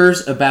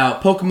bonkers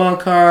about Pokemon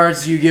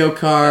cards, Yu-Gi-Oh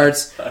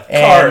cards,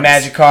 and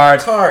Magic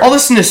cards. All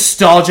this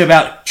nostalgia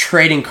about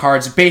trading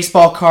cards,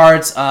 baseball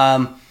cards,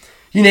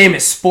 you name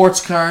it,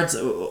 sports cards.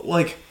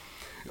 Like,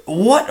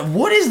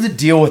 what is the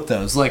deal with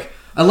those? Like,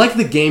 I like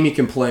the game you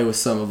can play with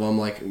some of them.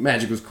 Like,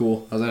 Magic was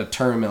cool. I was at a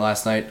tournament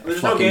last night.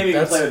 There's no game you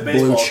can play with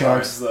baseball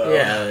cards, though.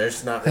 Yeah,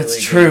 there's not really That's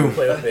true. a game to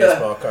play with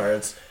baseball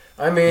cards.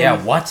 I mean...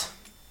 Yeah, what?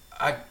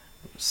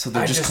 So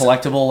they're just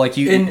collectible, like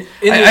you...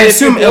 I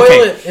assume,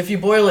 if you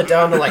boil it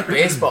down to, like,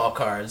 baseball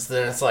cards,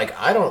 then it's like,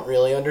 I don't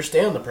really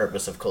understand the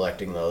purpose of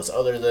collecting those,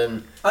 other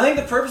than... I think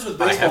the purpose with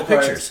baseball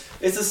cards,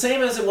 it's the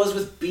same as it was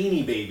with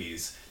Beanie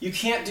Babies. You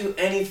can't do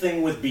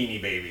anything with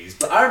Beanie Babies.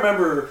 But I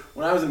remember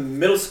when I was in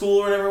middle school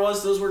or whatever it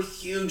was, those were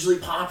hugely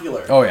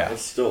popular. Oh, yeah. They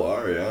still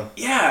are, yeah.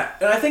 Yeah,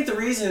 and I think the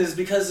reason is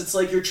because it's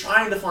like you're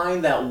trying to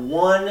find that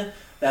one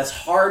that's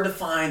hard to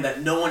find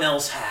that no one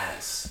else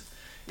has.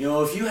 You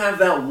know, if you have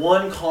that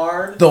one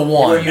card, the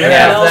one, everyone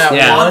else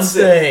wants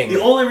thing.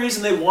 The only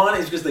reason they want it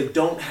is because they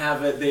don't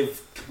have it.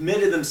 They've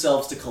committed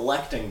themselves to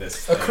collecting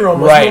this thing. A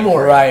chromosome,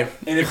 right?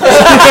 And if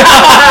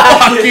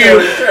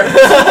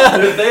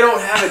if they don't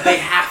have it, they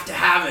have to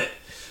have it.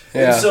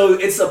 Yeah. And so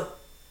it's a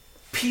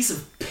piece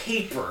of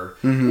paper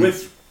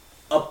with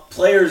a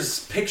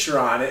player's picture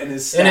on it and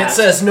his stats. And it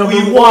says number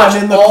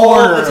 1 in the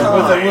corner with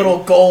a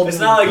little gold. It's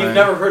not like you've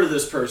never heard of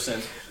this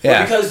person.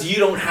 Yeah. But because you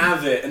don't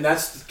have it, and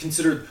that's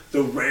considered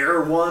the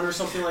rare one or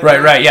something like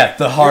that. Right, yeah.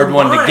 The hard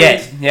one to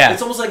get. Yeah.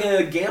 It's almost like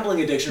a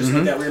gambling addiction or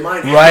something like that, where your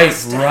mind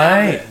has to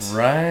have it.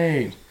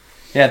 Right.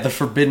 Yeah, the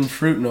forbidden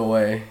fruit in a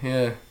way.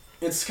 Yeah.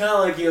 It's kind of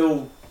like, you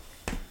know,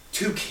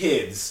 two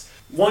kids.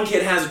 One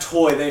kid has a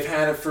toy, they've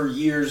had it for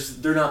years,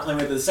 they're not playing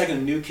with it. The second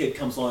a new kid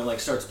comes along and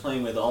like starts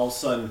playing with it, all of a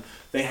sudden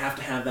they have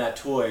to have that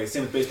toy.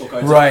 Same with baseball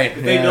cards. Right.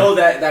 If they know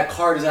that that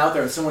card is out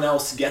there and someone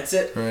else gets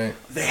it,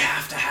 they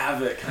have to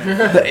have it. Kind of.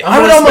 I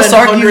would almost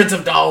argue hundreds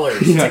of dollars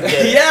to get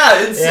it.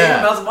 Yeah, insane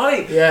amounts of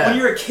money. Yeah. When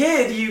you're a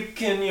kid, you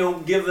can, you know,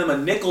 give them a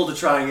nickel to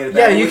try and get it.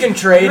 Yeah, you can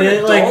trade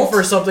it like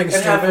for something and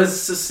stupid. Have a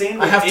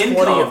sustainable I have 20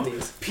 income. of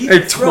these. People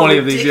throw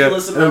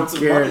ridiculous amounts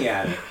of money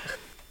at it.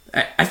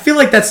 I feel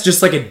like that's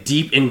just like a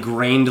deep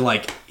ingrained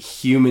like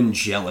human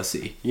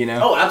jealousy, you know?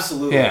 Oh,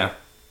 absolutely. Yeah.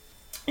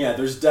 Yeah,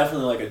 there's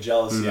definitely like a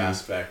jealousy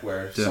aspect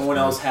where someone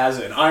else has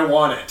it and I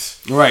want it.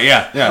 Right,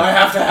 yeah. I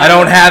have to have it. I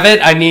don't have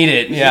it, I need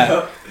it.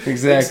 Yeah.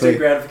 Exactly. Instant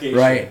gratification.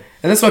 Right.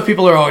 And that's why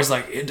people are always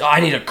like,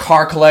 I need a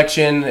car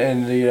collection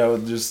and, you know,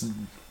 just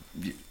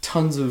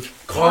tons of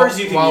cars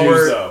you can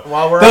use though.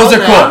 Those are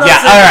cool.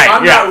 Yeah, all right.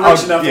 I'm not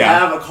rich enough to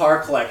have a car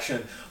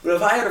collection. But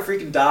if I had a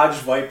freaking Dodge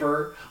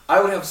Viper,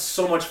 I would have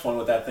so much fun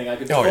with that thing. I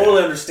could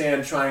totally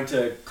understand trying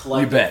to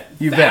collect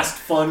fast,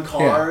 fun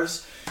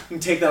cars. You can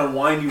take that on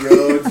windy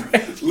roads,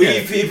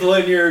 leave people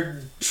in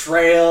your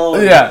trail.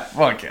 Yeah,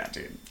 fuck yeah,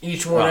 dude.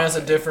 Each one has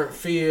a different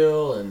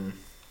feel, and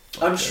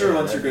I'm sure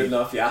once you're good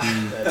enough,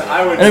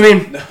 I would. I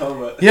mean,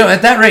 you know,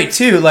 at that rate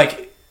too,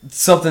 like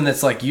something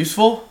that's like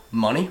useful,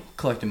 money,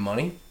 collecting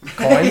money,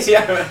 coins.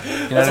 Yeah,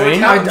 you know what I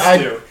mean?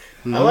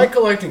 I like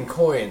collecting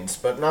coins,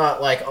 but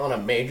not like on a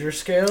major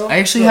scale. I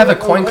actually have a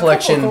coin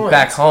collection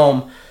back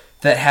home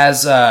that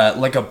has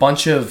like a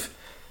bunch of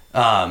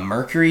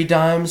Mercury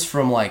dimes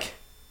from like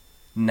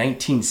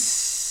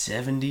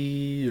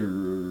 1970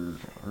 or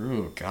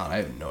oh god, I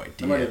have no idea.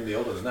 They might even be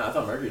older than that. I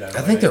thought Mercury dimes.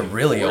 I think they're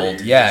really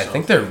old. Yeah, I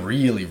think they're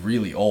really,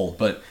 really old.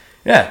 But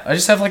yeah, I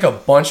just have like a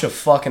bunch of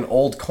fucking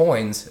old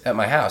coins at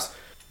my house.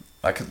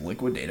 I could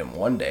liquidate them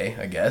one day,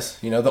 I guess.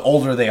 You know, the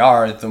older they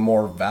are, the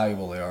more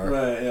valuable they are.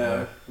 Right,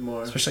 yeah.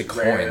 More especially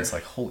rare. coins,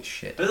 like, holy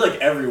shit. I feel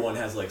like everyone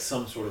has, like,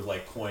 some sort of,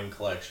 like, coin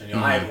collection. You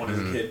know, I had one as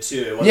a kid,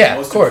 too. It wasn't the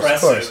most impressive.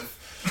 Of course.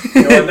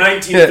 You know, a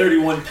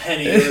 1931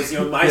 penny was, you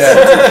know, my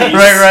centerpiece.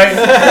 Right.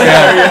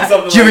 Yeah.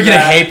 Did you ever get a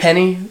hay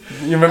penny?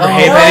 You remember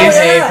hay pennies?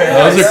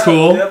 Yeah. Those are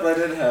cool. Yep, I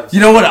did have some.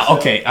 You know what?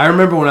 Okay, I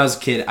remember when I was a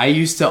kid, I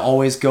used to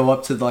always go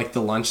up to, like,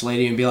 the lunch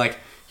lady and be like,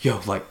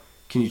 yo, like,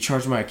 can you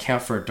charge my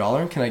account for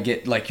 $1? Can I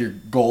get like your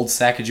gold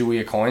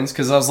Sacagawea coins?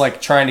 Because I was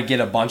like trying to get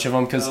a bunch of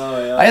them because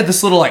I had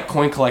this little like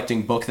coin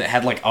collecting book that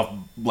had like a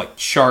like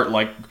chart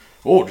like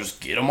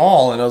just get them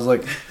all, and I was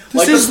like,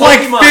 this is like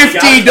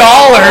 $50.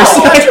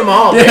 Catch them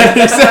all,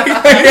 yeah, exactly.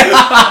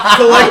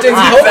 Collecting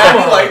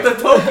Pokemon like the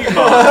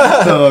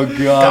Pokemon. Oh god,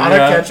 gotta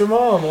catch them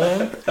all,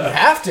 man. You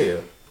have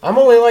to. I'm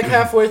only like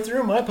halfway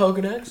through my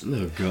Pokedex.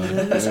 Oh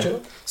god, that's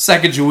chill.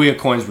 Sacagawea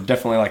coins were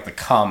definitely like the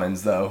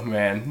commons, though,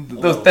 man.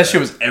 That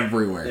shit was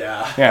everywhere.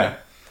 Yeah.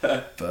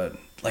 But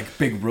like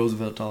big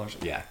Roosevelt dollars.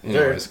 Yeah.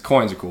 Anyways,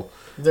 coins are cool.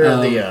 They're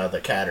the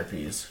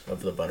Caterpies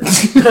of the butter.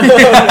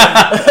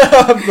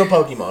 The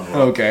Pokemon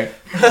world. Okay.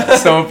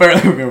 So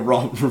apparently we're gonna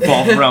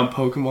revolve around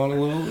Pokemon a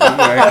little.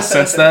 I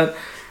sense that.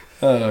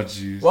 Oh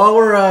jeez. While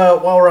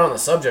we're on the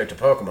subject of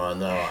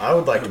Pokemon, though, I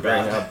would like to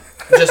bring up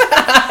just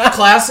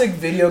classic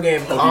video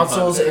game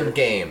consoles and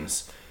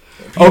games.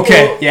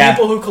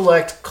 People who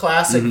collect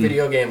classic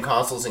video game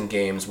consoles and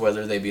games,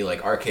 whether they be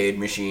like arcade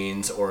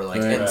machines or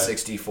like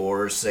N64,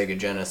 Sega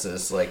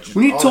Genesis, like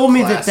when you told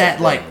me that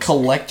things. like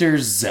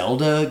collector's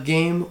Zelda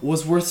game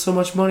was worth so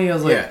much money, I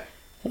was like,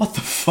 what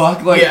the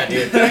fuck? Like, yeah,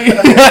 dude. I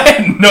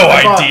had no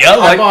idea.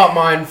 I bought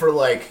mine for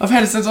like. I've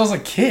had it since I was a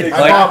kid.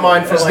 I bought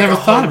mine for like never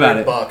thought about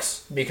it.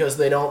 $100 because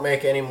they don't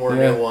make any more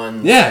new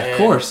ones. Yeah, of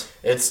course.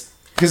 It's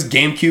because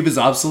GameCube is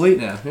obsolete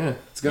now. Yeah,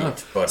 it's gone.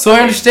 But, so I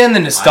understand the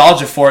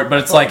nostalgia for it, but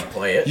it's like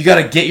you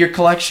got to get your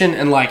collection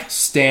and like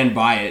stand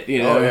by it,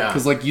 you know?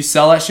 Because like you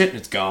sell that shit, and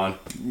it's gone.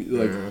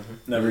 Like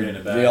never getting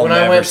it back. When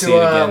I went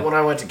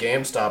to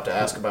GameStop to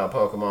ask about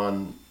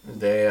Pokemon,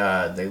 they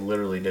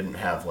literally didn't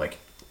have like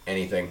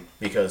anything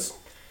because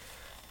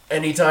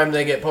anytime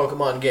they get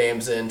Pokemon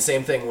games, and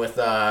same thing with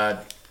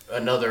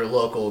another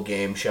local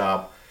game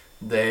shop,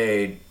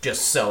 they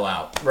just sell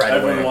out right away.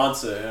 Everyone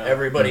wants it. Yeah.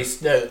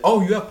 Everybody's,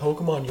 oh, you have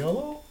Pokemon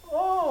Yellow?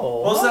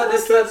 Oh. Well,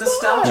 it's that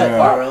nostalgia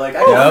part where, like,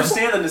 I can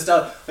understand the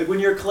nostalgia. Like,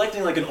 when you're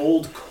collecting, like, an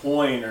old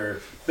coin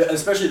or,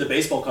 especially the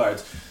baseball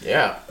cards.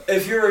 Yeah.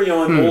 If you're,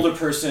 an older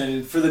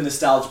person, for the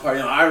nostalgia part,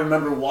 I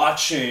remember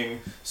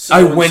watching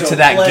I went to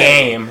that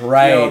game,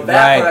 right,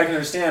 that part I can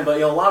understand,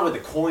 but, a lot with the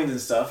coins and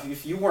stuff,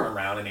 if you weren't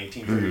around in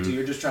 1832,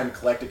 you're just trying to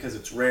collect it because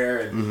it's rare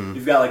and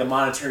you've got, like, a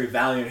monetary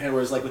value in your head,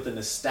 whereas, like, with the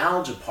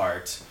nostalgia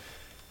part,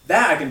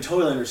 that I can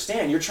totally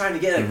understand. You're trying to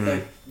get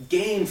a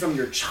game from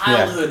your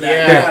childhood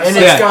that and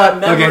it's got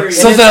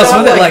memories. Something else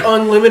with it, like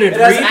unlimited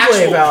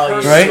replay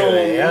value, right?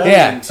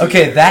 Yeah.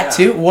 Okay, that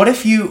too. What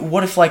if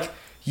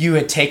you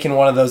had taken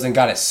one of those and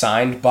got it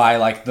signed by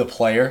like the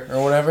player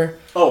or whatever?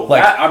 Oh,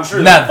 like I'm sure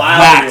the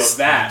value of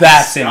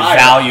that's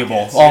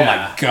invaluable. Oh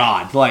my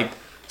god! Like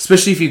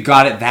especially if you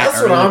got it that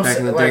early back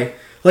in the day.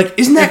 Like,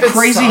 isn't that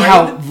crazy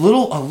how a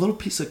little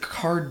piece of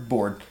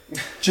cardboard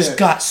just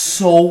got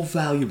so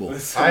valuable?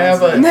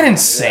 Isn't that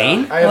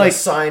insane? I have a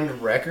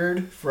signed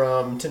record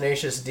from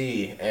Tenacious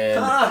D,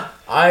 and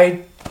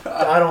I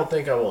don't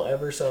think I will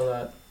ever sell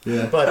that.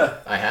 Yeah.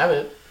 But I have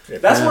it.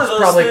 That's one of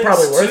those probably things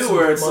worth too,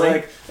 where it's money.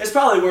 like it's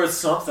probably worth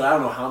something. I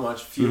don't know how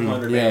much, a few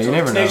 $100. Yeah, you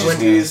never know. Tenacious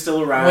D is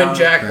still around. When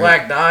Jack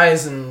Black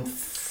dies, and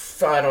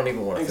I don't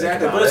even want to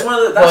think about but it's it. one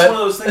of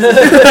those things.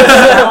 That's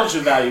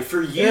nostalgia value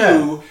for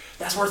you.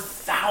 That's worth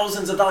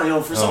thousands of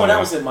dollars. For someone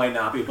else, it might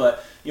not be,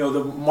 but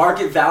the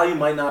market value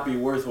might not be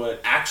worth what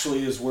it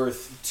actually is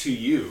worth to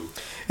you.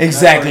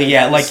 Exactly.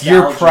 Yeah, like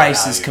your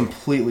price is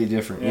completely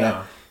different.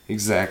 Yeah.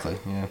 Exactly.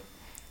 Yeah.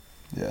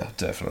 Yeah,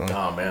 definitely.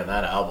 Oh man,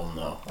 that album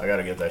though, I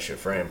gotta get that shit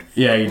framed.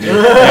 Yeah, you do.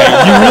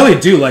 Yeah, you really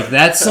do. Like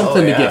that's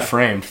something to get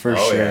framed for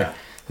sure. Yeah.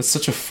 That's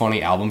such a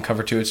funny album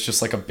cover too. It's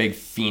just like a big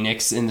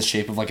phoenix in the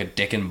shape of like a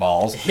dick and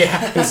balls.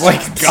 Yeah. It's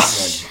like,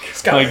 gosh.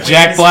 Like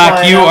Jack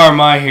Black, you are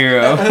my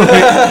hero.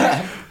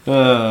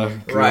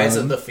 Rise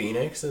of the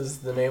Phoenix is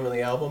the name of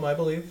the album, I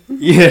believe.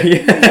 Yeah.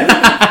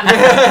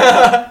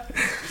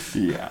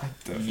 Yeah.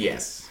 Definitely.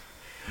 Yes.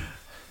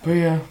 But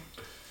yeah.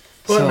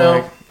 But so, no.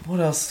 Like, what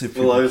else do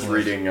people Well, I was play?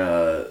 reading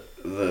the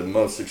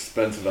most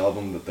expensive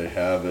album that they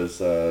have is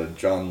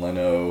John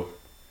Leno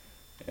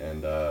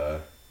and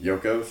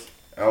Yoko's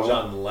album.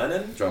 John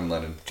Lennon. John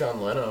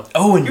Leno.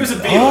 Oh, and he was a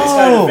Beatle. He's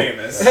kind of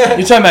famous.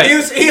 You're talking about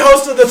he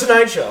hosted the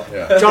Tonight Show.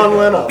 Yeah. John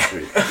Leno.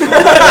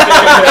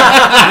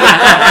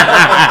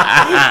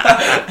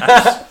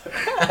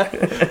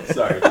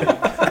 Sorry.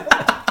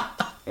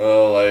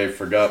 Well, I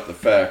forgot the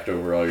fact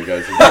over all you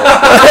guys.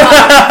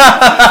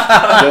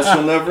 Guess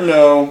we'll never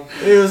know.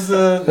 It was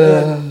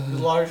the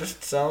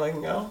largest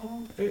selling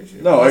album.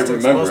 No, I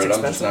remember it.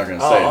 I'm just not going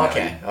to say it.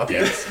 Okay.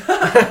 Yes.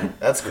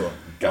 That's cool.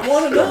 I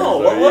want to know.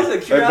 What was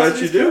it?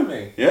 Curiosity's killing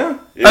me. Yeah.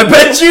 I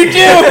bet you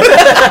do.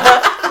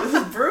 This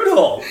is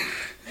brutal.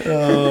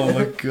 Oh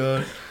my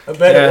god. I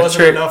bet it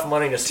wasn't enough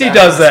money to T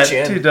does that.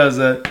 T does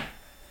that.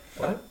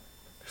 What?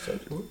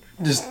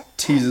 Just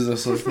teases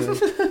us like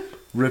that.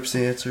 Rips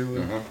the answer.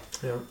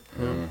 Yeah.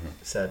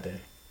 Sad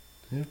day.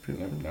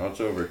 Now it's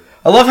over.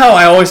 I love how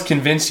I always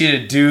convince you to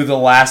do the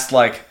last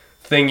like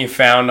thing you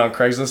found on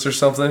Craigslist or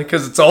something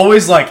because it's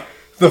always like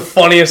the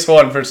funniest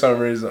one for some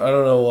reason. I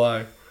don't know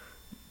why.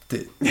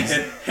 Hint.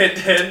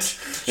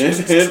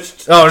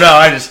 Oh no,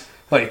 I just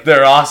like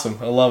they're awesome.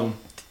 I love them,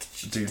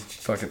 dude.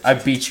 Fucking, I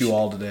beat you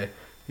all today.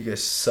 You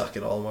guys suck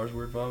at Olimar's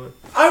word vomit.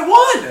 I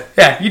won.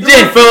 Yeah, you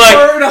did, but like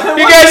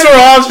you guys were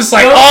all just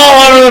like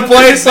all over the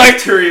place. Like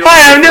I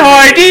have no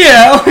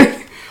idea.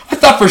 I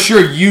thought for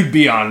sure you'd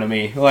be on to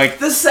me. Like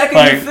the second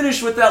you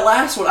finished with that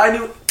last one, I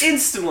knew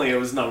instantly it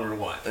was number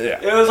one.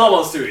 Yeah, it was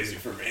almost too easy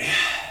for me.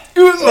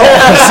 It was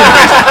almost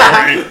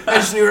I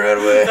just knew right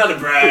away. Not to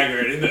brag or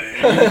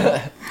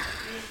anything.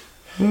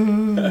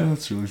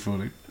 That's really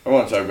funny. I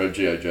want to talk about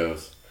G.I.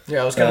 Joes.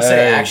 Yeah, I was gonna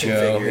say action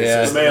figures.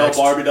 Yeah. The male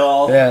Barbie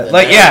doll. Yeah,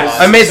 like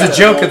I made the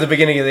joke at the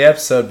beginning of the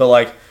episode, but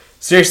like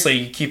seriously,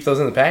 you keep those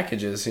in the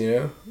packages, you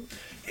know.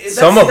 That's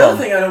Some of the other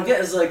them. thing I don't get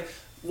is like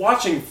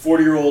watching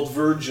 40-Year-Old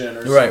Virgin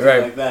or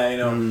something like that. You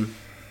know,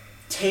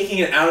 taking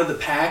it out of the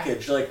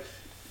package. Like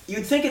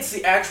you'd think it's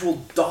the actual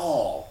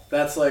doll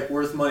That's like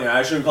worth money.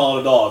 I shouldn't call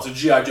it a doll. It's a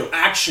G.I. Joe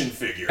action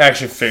figure.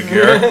 Action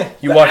figure.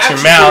 You The watch your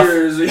action mouth.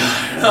 figures,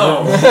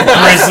 no.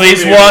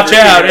 Grizzlies, watch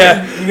out.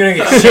 Yeah. You're gonna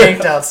get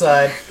shanked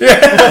outside.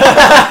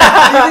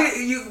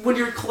 When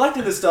you're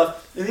collecting this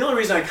stuff, and the only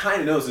reason I kind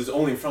of know is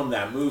only from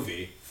that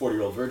movie,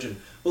 40-Year-Old Virgin.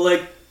 But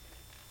like,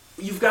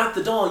 you've got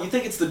the doll. You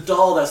think it's the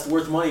doll that's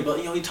worth money, but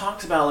he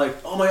talks about like,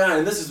 oh my god,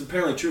 and this is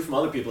apparently true from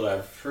other people that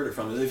I've heard it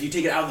from. Is if you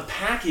take it out of the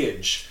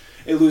package,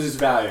 it loses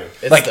value.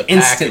 It's Like the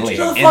instantly.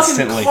 packaging. It's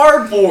fucking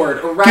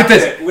cardboard Get wrapped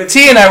this. it with.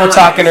 T and I were money.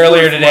 talking It's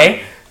earlier worth today.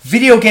 money.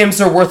 Video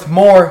games are worth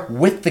more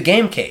with the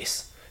game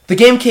case. The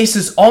game case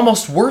is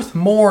almost worth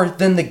more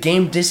than the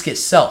game disc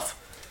itself.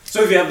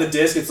 So if you have the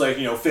disc, it's like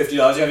 $50. You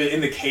have it in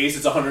the case,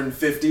 it's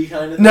 $150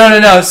 kind of thing.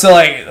 No. So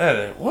like,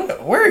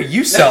 where are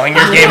you selling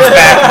your games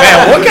back,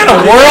 man? What kind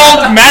of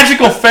world,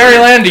 magical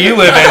fairyland do you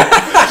live in?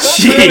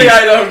 Clearly, Jeez.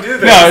 I don't do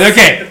this. No,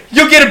 okay.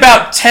 You'll get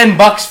about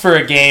 $10 for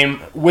a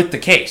game with the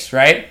case,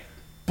 right?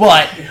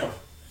 But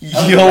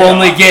you'll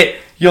only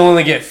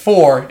get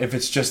 4 if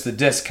it's just the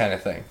disc kind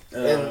of thing.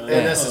 And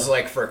this is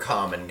like for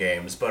common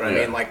games, but I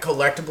mean like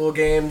collectible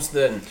games,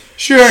 then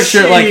Sure. Like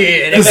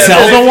Shit, the if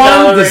Zelda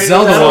one. The that'll-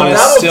 Zelda one is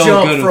that'll still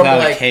jump good from without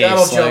like, a case.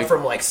 That'll jump like-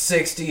 from like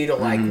 60 to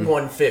like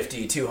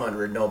 150,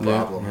 200, no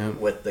problem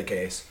with the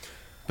case.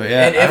 But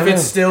yeah, And I if don't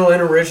it's know. still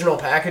in original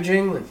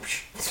packaging, then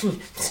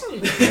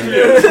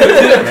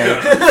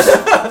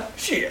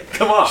Shit,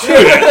 come on.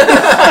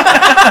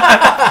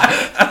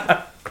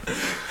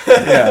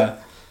 Yeah.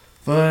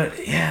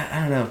 But yeah, I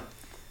don't know.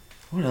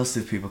 What else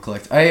did people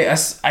collect?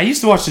 I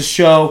used to watch this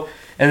show,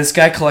 and this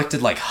guy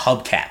collected like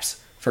hubcaps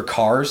for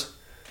cars.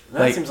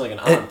 That seems like an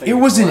odd thing. It to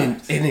was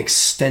collect. an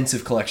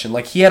extensive collection.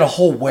 Like he had a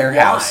whole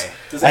warehouse. Why?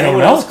 Does I don't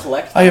anyone know. else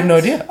collect I have no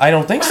things? idea. I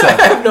don't think so.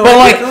 have no but idea.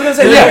 like, I was gonna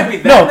say, there can't be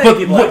that many but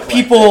people that what collect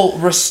people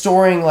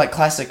restoring like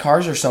classic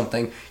cars or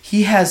something.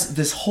 He has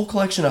this whole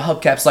collection of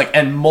hubcaps, like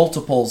and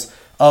multiples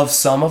of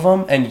some of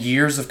them, and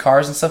years of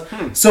cars and stuff.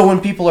 So when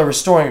people are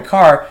restoring a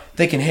car,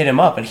 they can hit him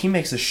up, and he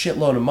makes a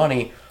shitload of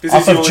money 'Cause off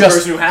he's the of only just.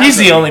 person who has He's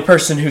the them. only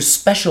person who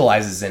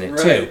specializes in it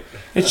too. Right.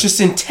 It's just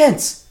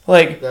intense.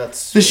 Like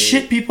That's the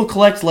sweet. shit people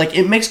collect, like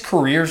it makes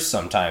careers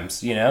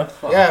sometimes. You know.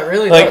 yeah, it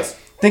really Like, does.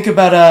 think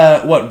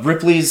about what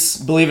Ripley's.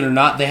 Believe it or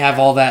not, they have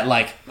all that.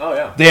 Like, Oh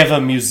yeah. they have a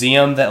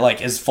museum that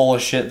like is full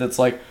of shit. That's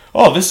like,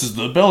 oh, this is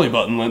the belly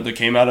button lint that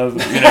came out of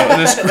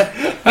this.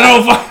 I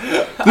don't know.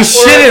 The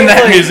shit in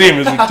that like- museum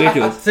is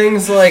ridiculous.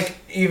 Things like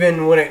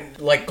even when it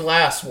like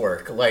glass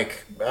work,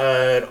 like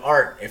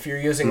art. If you're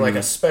using like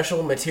a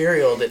special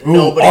material that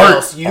nobody art.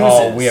 else uses,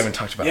 Oh, we haven't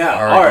talked about Yeah,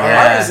 art. art.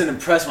 Yeah. Art is an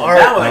impressive one. Art.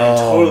 That one I can Oh,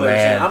 totally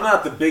understand. man. I'm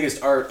not the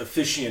biggest art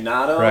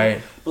aficionado.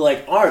 Right. But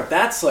like art,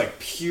 that's like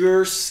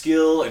pure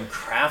skill and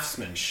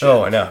craftsmanship.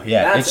 Oh, I know.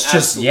 Yeah, That's it's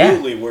just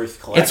absolutely worth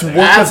collecting. It's work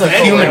That's of the a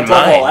human collectible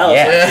mind. else.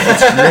 Yeah,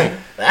 it's great.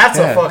 That's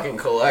Yeah. a fucking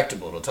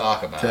collectible to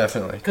talk about.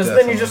 Definitely. Because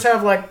then you just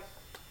have like a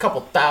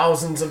couple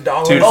thousands of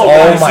dollars. Dude, Oh,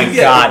 oh so my you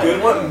get God. the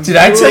good one. Did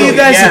I tell you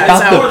guys Yeah,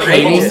 about it's the More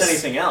than almost paintings?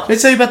 anything else. Did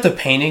I tell you about the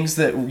paintings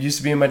that used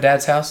to be in my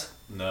dad's house?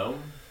 No.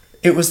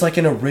 It was like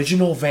an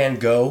original Van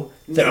Gogh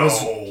that No.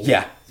 was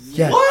yeah.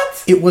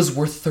 What? It was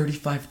worth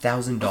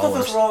 $35,000. I thought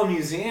those were all in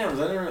museums.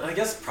 I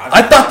guess private.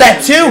 I thought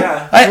that too.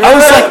 Yeah. I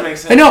was That makes like,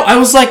 sense. I know. I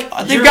was like,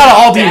 they've Your got to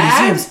all be in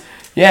dad? museums.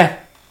 Yeah.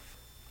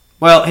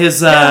 Well, his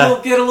Get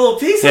a little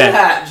piece yeah. of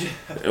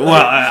that. well,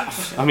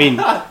 I mean,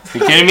 you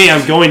kidding me?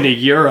 I'm going to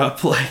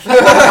Europe. Like,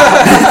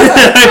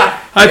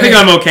 I think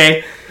I'm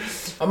okay.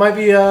 I might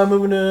be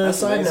moving to That's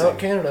side amazing. note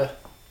Canada.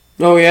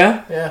 Oh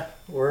yeah. Yeah,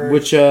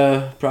 Which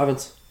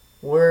province?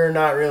 we're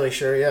not really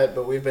sure yet,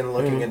 but we've been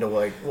looking into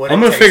like what. I'm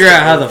it gonna takes figure to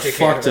out how the move to fuck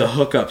Canada. to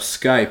hook up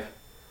Skype,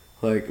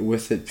 like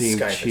with it being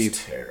Skype cheap.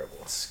 is terrible.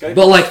 Skype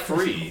But, like, is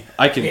free.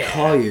 I can Yeah,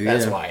 call you.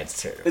 That's yeah. why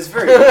it's terrible. It's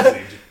very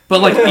easy. But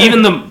like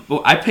even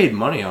I paid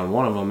money on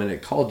one of them and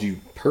it called you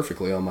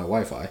perfectly on my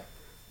Wi-Fi,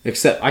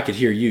 except I could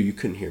hear you. You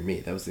couldn't hear me.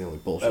 That was the only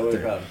bullshit That would be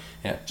there. problem.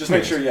 Yeah. Just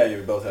make sure,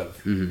 you both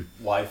have Mhm.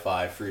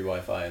 Wi-Fi, free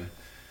Wi-Fi, and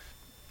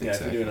if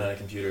Exactly. you're doing it on a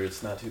computer,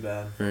 it's not too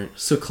bad. Right.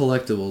 So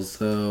collectibles,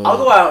 though. I'll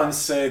go out and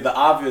say the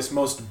obvious,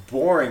 most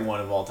boring one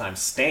of all time: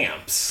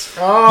 stamps.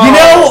 Oh, You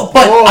know,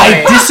 but boy.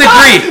 I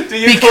disagree Do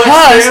you collect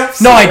because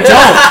stamps? no, I don't.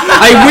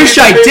 I wish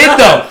I did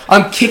though.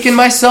 I'm kicking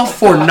myself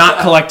for not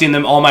collecting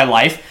them all my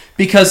life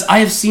because I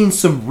have seen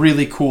some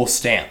really cool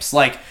stamps.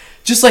 Like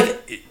just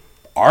like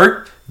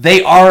art,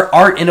 they are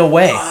art in a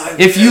way.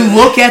 If you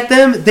look at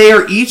them, they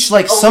are each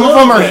like some of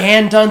little them are bit.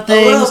 hand done A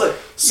things. little bit.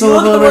 Some You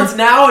of look at them the are ones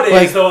nowadays,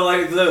 like- though,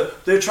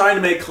 like they're trying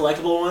to make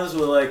collectible ones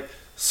with like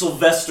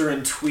Sylvester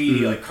and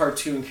Tweety, like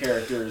cartoon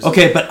characters.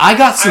 Okay, but I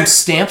got some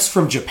stamps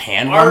from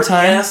Japan one Art,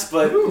 time yes,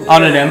 but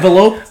on an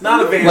envelope. It's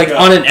not a Van Like Gogh.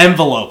 on an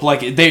envelope.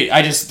 Like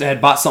I just had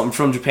bought something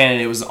from Japan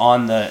and it was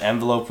on the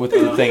envelope with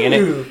the thing in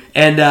it.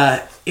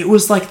 And it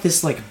was like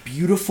this like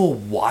beautiful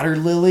water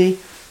lily.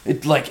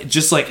 It like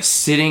just like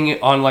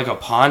sitting on like a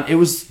pond. It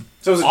was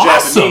So it was a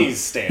awesome. Japanese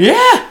stamp.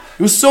 Yeah.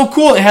 It was so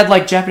cool. It had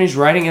like Japanese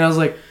writing and I was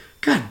like,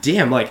 God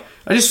damn, like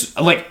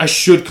I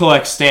should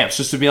collect stamps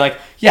just to be like,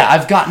 yeah,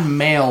 I've gotten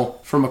mail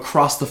from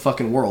across the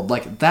fucking world.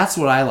 Like that's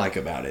what I like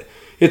about it.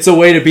 it's a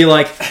way to be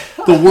like,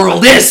 the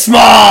world is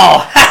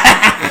small.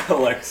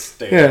 Collect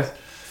stamps. Yeah.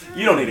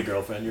 You don't need a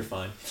girlfriend. You're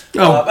fine.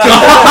 Oh, God.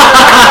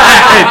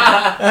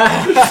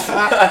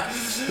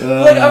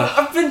 Like,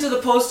 I've been to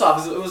the post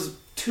office. It was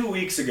 2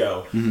 weeks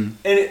ago. Mm-hmm.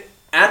 And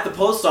at the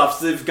post office,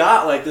 they've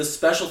got, like, this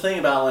special thing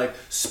about, like,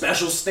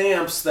 special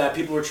stamps that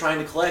people were trying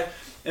to collect.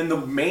 And the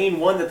main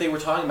one that they were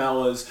talking about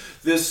was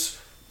this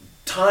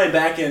time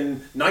back in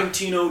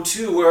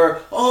 1902 where,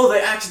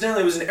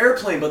 it was an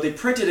airplane, but they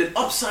printed it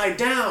upside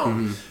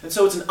down. Mm-hmm. And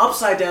so it's an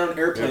upside down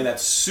airplane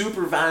that's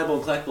super valuable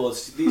and collectible.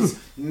 It's these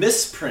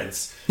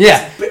misprints.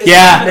 Yeah,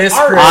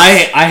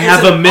 I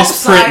have a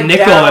misprint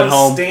nickel at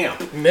home. Stamp.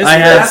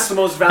 That's the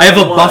most I have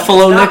a valuable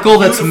buffalo one. It's not nickel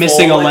that's beautiful,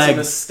 missing a it's leg. a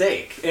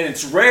mistake. And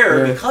it's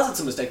rare because it's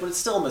a mistake, but it's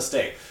still a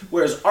mistake.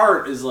 Whereas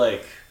art is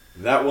like...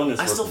 That one is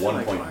I still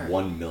worth feel like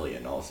 1.1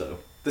 million also.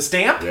 The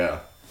stamp? Yeah.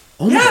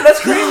 Oh Yeah, that's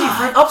crazy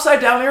for an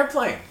upside down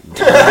airplane.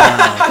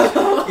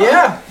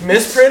 Yeah,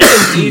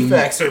 misprints and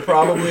defects are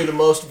probably the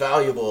most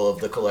valuable of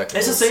the collectibles.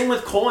 It's the same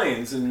with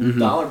coins and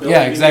dollar bills.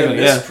 Yeah, exactly,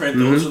 You yeah. misprint,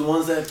 those are the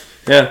ones that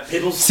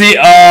people... See,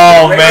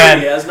 Rarity man.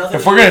 has nothing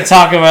If to we're do going with- to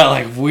talk about,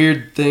 like,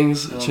 weird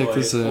things, Oh, check boy,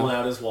 this he's pulling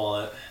out. out his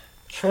wallet.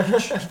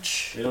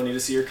 We don't need to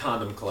see your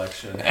condom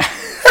collection.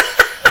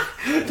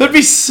 That'd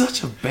be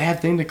such a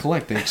bad thing to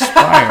collect. They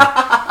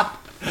expire.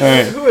 All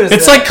right. Who is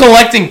It's that? like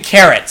collecting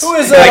carrots. Who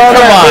is Like, that on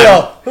come that on.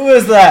 bill? Who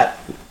is that?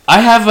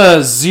 I have a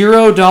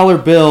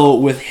 $0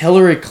 bill with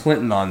Hillary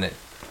Clinton on it.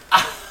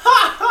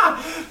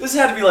 This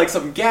had to be like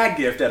some gag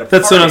gift at a party.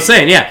 That's what I'm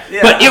saying, yeah.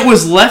 Yeah. But it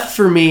was left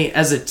for me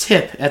as a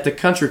tip at the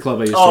country club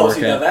I used to Oh, work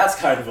see, now at. that's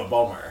kind of a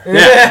bummer.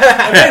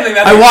 Yeah. If anything,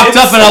 that's I like walked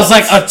up and I was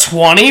insult. like, a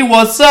 20?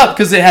 What's up?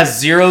 Because it has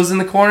zeros in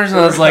the corners.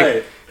 And I was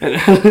like,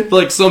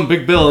 like some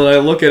big bill. And I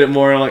look at it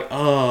more and I'm like,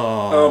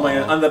 Oh my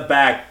god, on the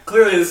back.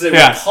 Clearly this is a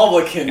Yeah.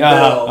 Republican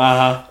bill.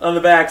 On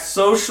the back,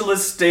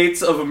 Socialist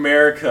States of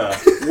America.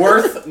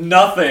 Worth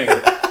nothing.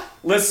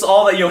 Lists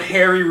all that,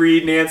 Harry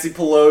Reid, Nancy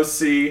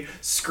Pelosi,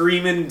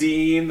 Screamin'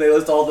 Dean. They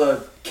list all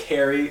the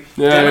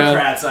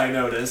Democrats, I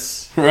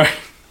notice. Right.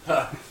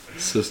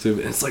 So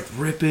stupid. It's like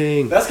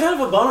ripping. That's kind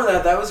of a bummer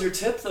that was your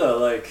tip, though.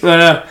 Like,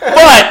 But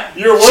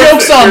You're worth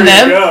jokes it. on Here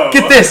you them. go.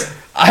 Get this.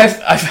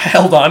 I've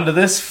held on to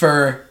this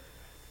for,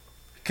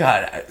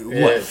 God,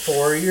 what,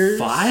 4 years?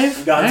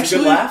 5? gotten some actually?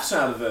 good laughs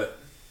out of it.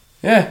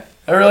 Yeah,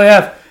 I really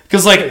have.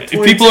 Because, like,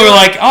 22. people are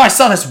like, oh, I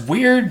saw this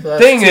weird That's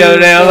thing the other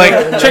day. I was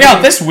like, check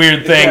out this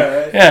weird thing. Yeah,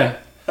 right. Yeah.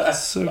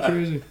 That's so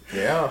crazy.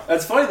 Yeah.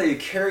 That's funny that you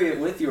carry it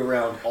with you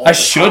around all I the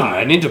shouldn't. time.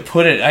 I need to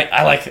put it.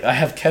 I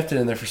have kept it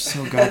in there for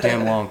so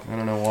goddamn long. I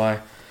don't know why.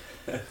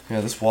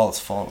 Yeah, this wallet's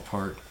falling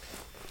apart.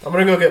 I'm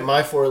gonna go get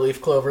my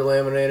 4-leaf clover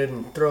laminated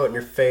and throw it in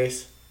your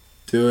face.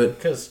 Do it.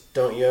 Because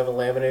don't you have a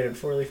laminated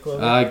 4-leaf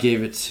clover? I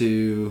gave it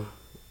to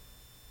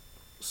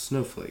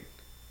Snowflake.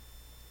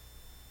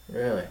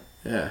 Really?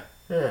 Yeah.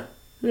 Yeah.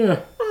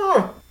 Yeah.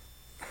 Oh.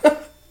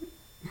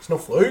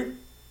 Snowflake?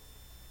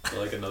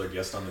 You're like another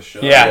guest on the show.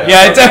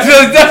 Yeah.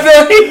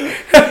 Definitely.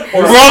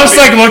 We're all just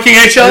like looking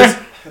at each other.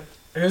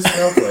 Who's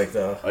Snowflake,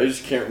 though? I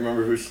just can't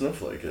remember who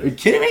Snowflake Are you is.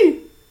 kidding me?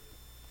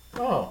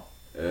 Oh.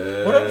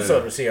 What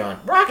episode was he on?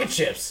 Rocket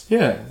ships.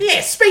 Yeah.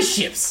 Yeah,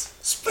 spaceships.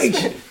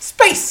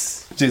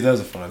 Space. Dude, that was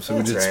a fun episode.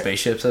 That's We did right.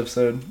 spaceships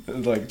episode.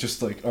 Like,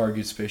 just like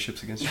argued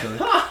spaceships against each other.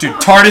 Dude,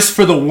 TARDIS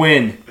for the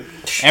win.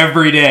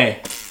 Every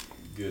day.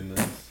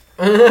 Goodness.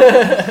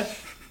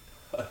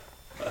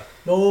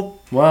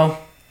 Nope. Well,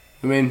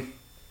 I mean,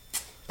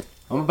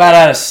 I'm about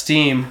out of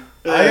steam.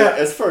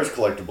 As far as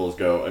collectibles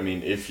go, I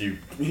mean, if you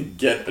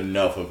get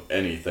enough of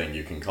anything,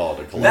 you can call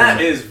it a collectible.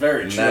 That is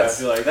very true. That's-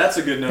 I feel like that's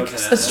a good note to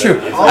end. That's true.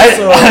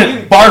 Also,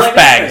 Barf Like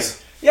bags. anything.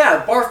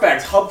 Yeah, barf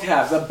bags,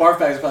 hubcaps. That barf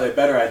bag is probably a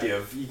better idea.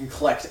 If you can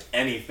collect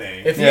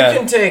anything. if Yeah. you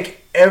can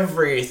take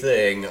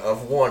everything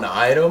of one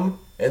item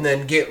and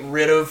then get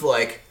rid of,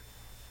 like,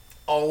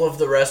 all of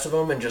the rest of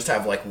them and just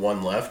have, like,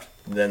 one left,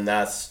 then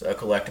that's a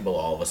collectible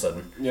all of a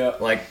sudden. Yeah.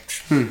 Like,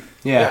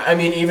 Yeah. I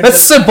mean, even That's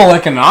just... simple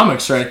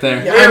economics right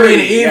there. Yeah, I mean,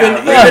 even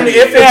if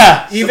it's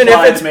Yeah. even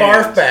Supply if it's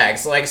demand. barf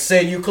bags, like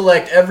say you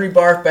collect every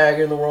barf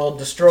bag in the world,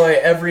 destroy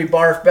every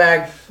barf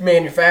bag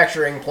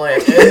manufacturing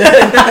plant, and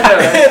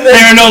then,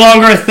 They're no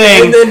longer a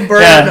thing. And then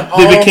burn yeah,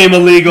 all- they became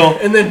illegal.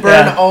 and then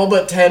burn Yeah. all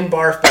but 10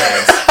 barf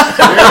bags.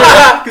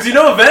 Because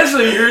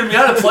eventually you're going to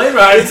be on a plane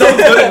ride and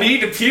someone's going to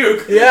need to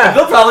puke. Yeah. And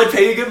they'll probably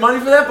pay you good money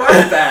for that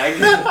barf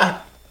bag.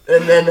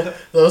 And then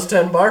those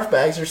 10 barf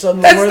bags are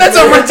suddenly worth That's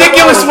a millions of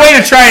ridiculous dollars. way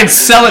to try and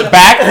sell it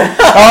back. All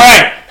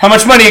right, how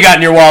much money you got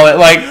in your wallet?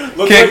 Like,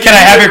 Looks can, like can I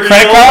you have your did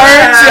credit real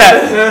cards?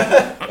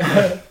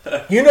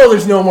 Yeah. You know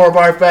there's no more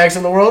barf bags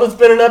in the world. It's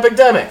been an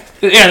epidemic.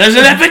 Yeah, there's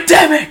an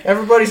epidemic.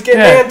 Everybody's getting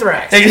Yeah.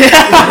 anthrax.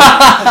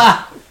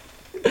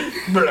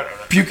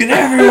 Puking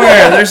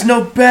everywhere. There's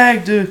no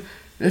bag to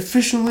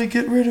efficiently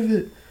get rid of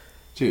it.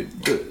 Dude,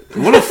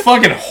 what a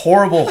fucking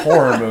horrible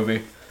horror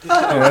movie.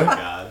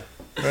 God.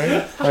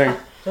 Right? Like,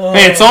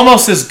 hey, it's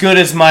almost as good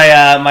as my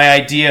my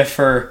idea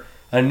for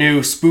a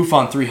new spoof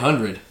on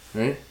 300,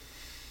 right?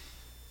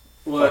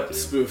 What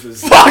spoof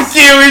is Fuck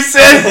you, he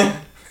said.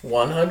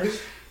 100?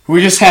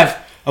 We just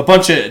have a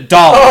bunch of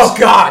dollies. Oh,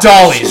 God.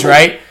 Dollies,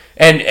 right?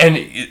 And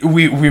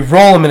we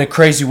roll them in a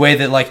crazy way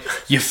that, like,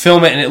 you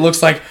film it and it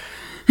looks like,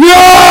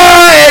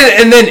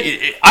 and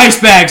then ice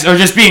bags are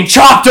just being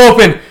chopped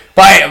open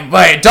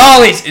by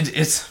dollies.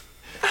 It's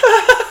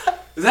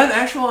Is that an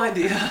actual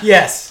idea?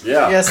 Yes.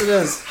 Yeah. Yes, it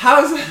is.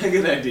 How is that a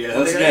good idea?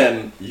 Once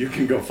again, you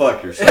can go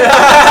fuck yourself.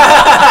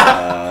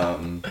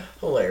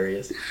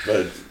 Hilarious.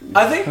 But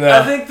I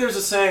think there's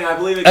a saying. I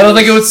believe. I don't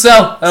think it would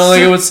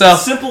sell.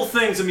 Simple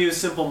things amuse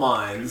simple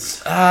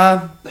minds.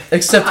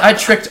 Except I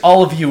tricked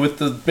all of you with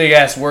the big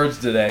ass words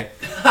today.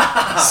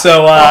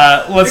 So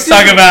let's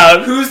talk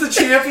about who's the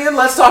champion.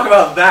 Let's talk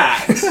about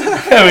that.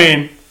 I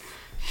mean,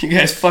 you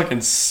guys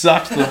fucking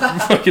sucked the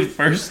fucking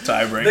first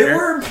tiebreaker. They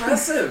were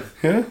impressive.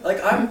 Yeah.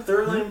 Like, I'm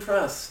thoroughly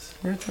impressed.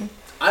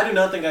 I do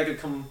not think I could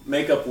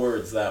make up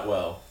words that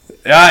well.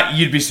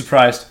 You'd be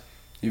surprised.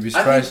 You'd be I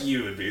surprised. think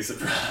you would be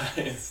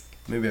surprised.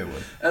 Maybe I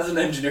would. As an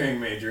engineering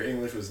major,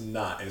 English was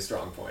not a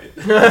strong point.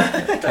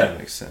 Kind of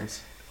makes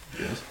sense.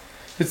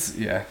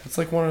 It's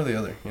like one or the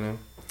other, you know.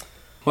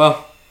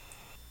 Well,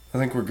 I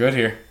think we're good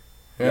here.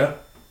 Yeah.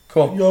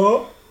 Cool.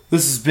 Yeah.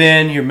 This has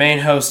been your main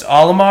host,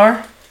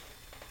 Olimar.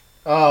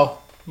 Oh,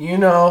 you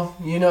know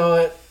it. You know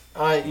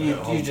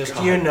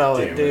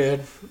it,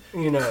 dude.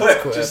 You know Quip,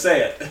 it's Quip. just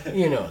say it.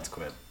 You know it's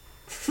Quip.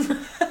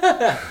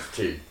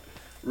 T.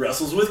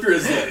 Wrestles with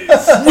Grizzlies.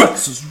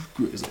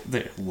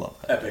 They love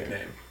that. Epic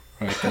name.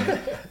 Right there.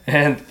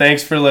 And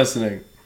thanks for listening.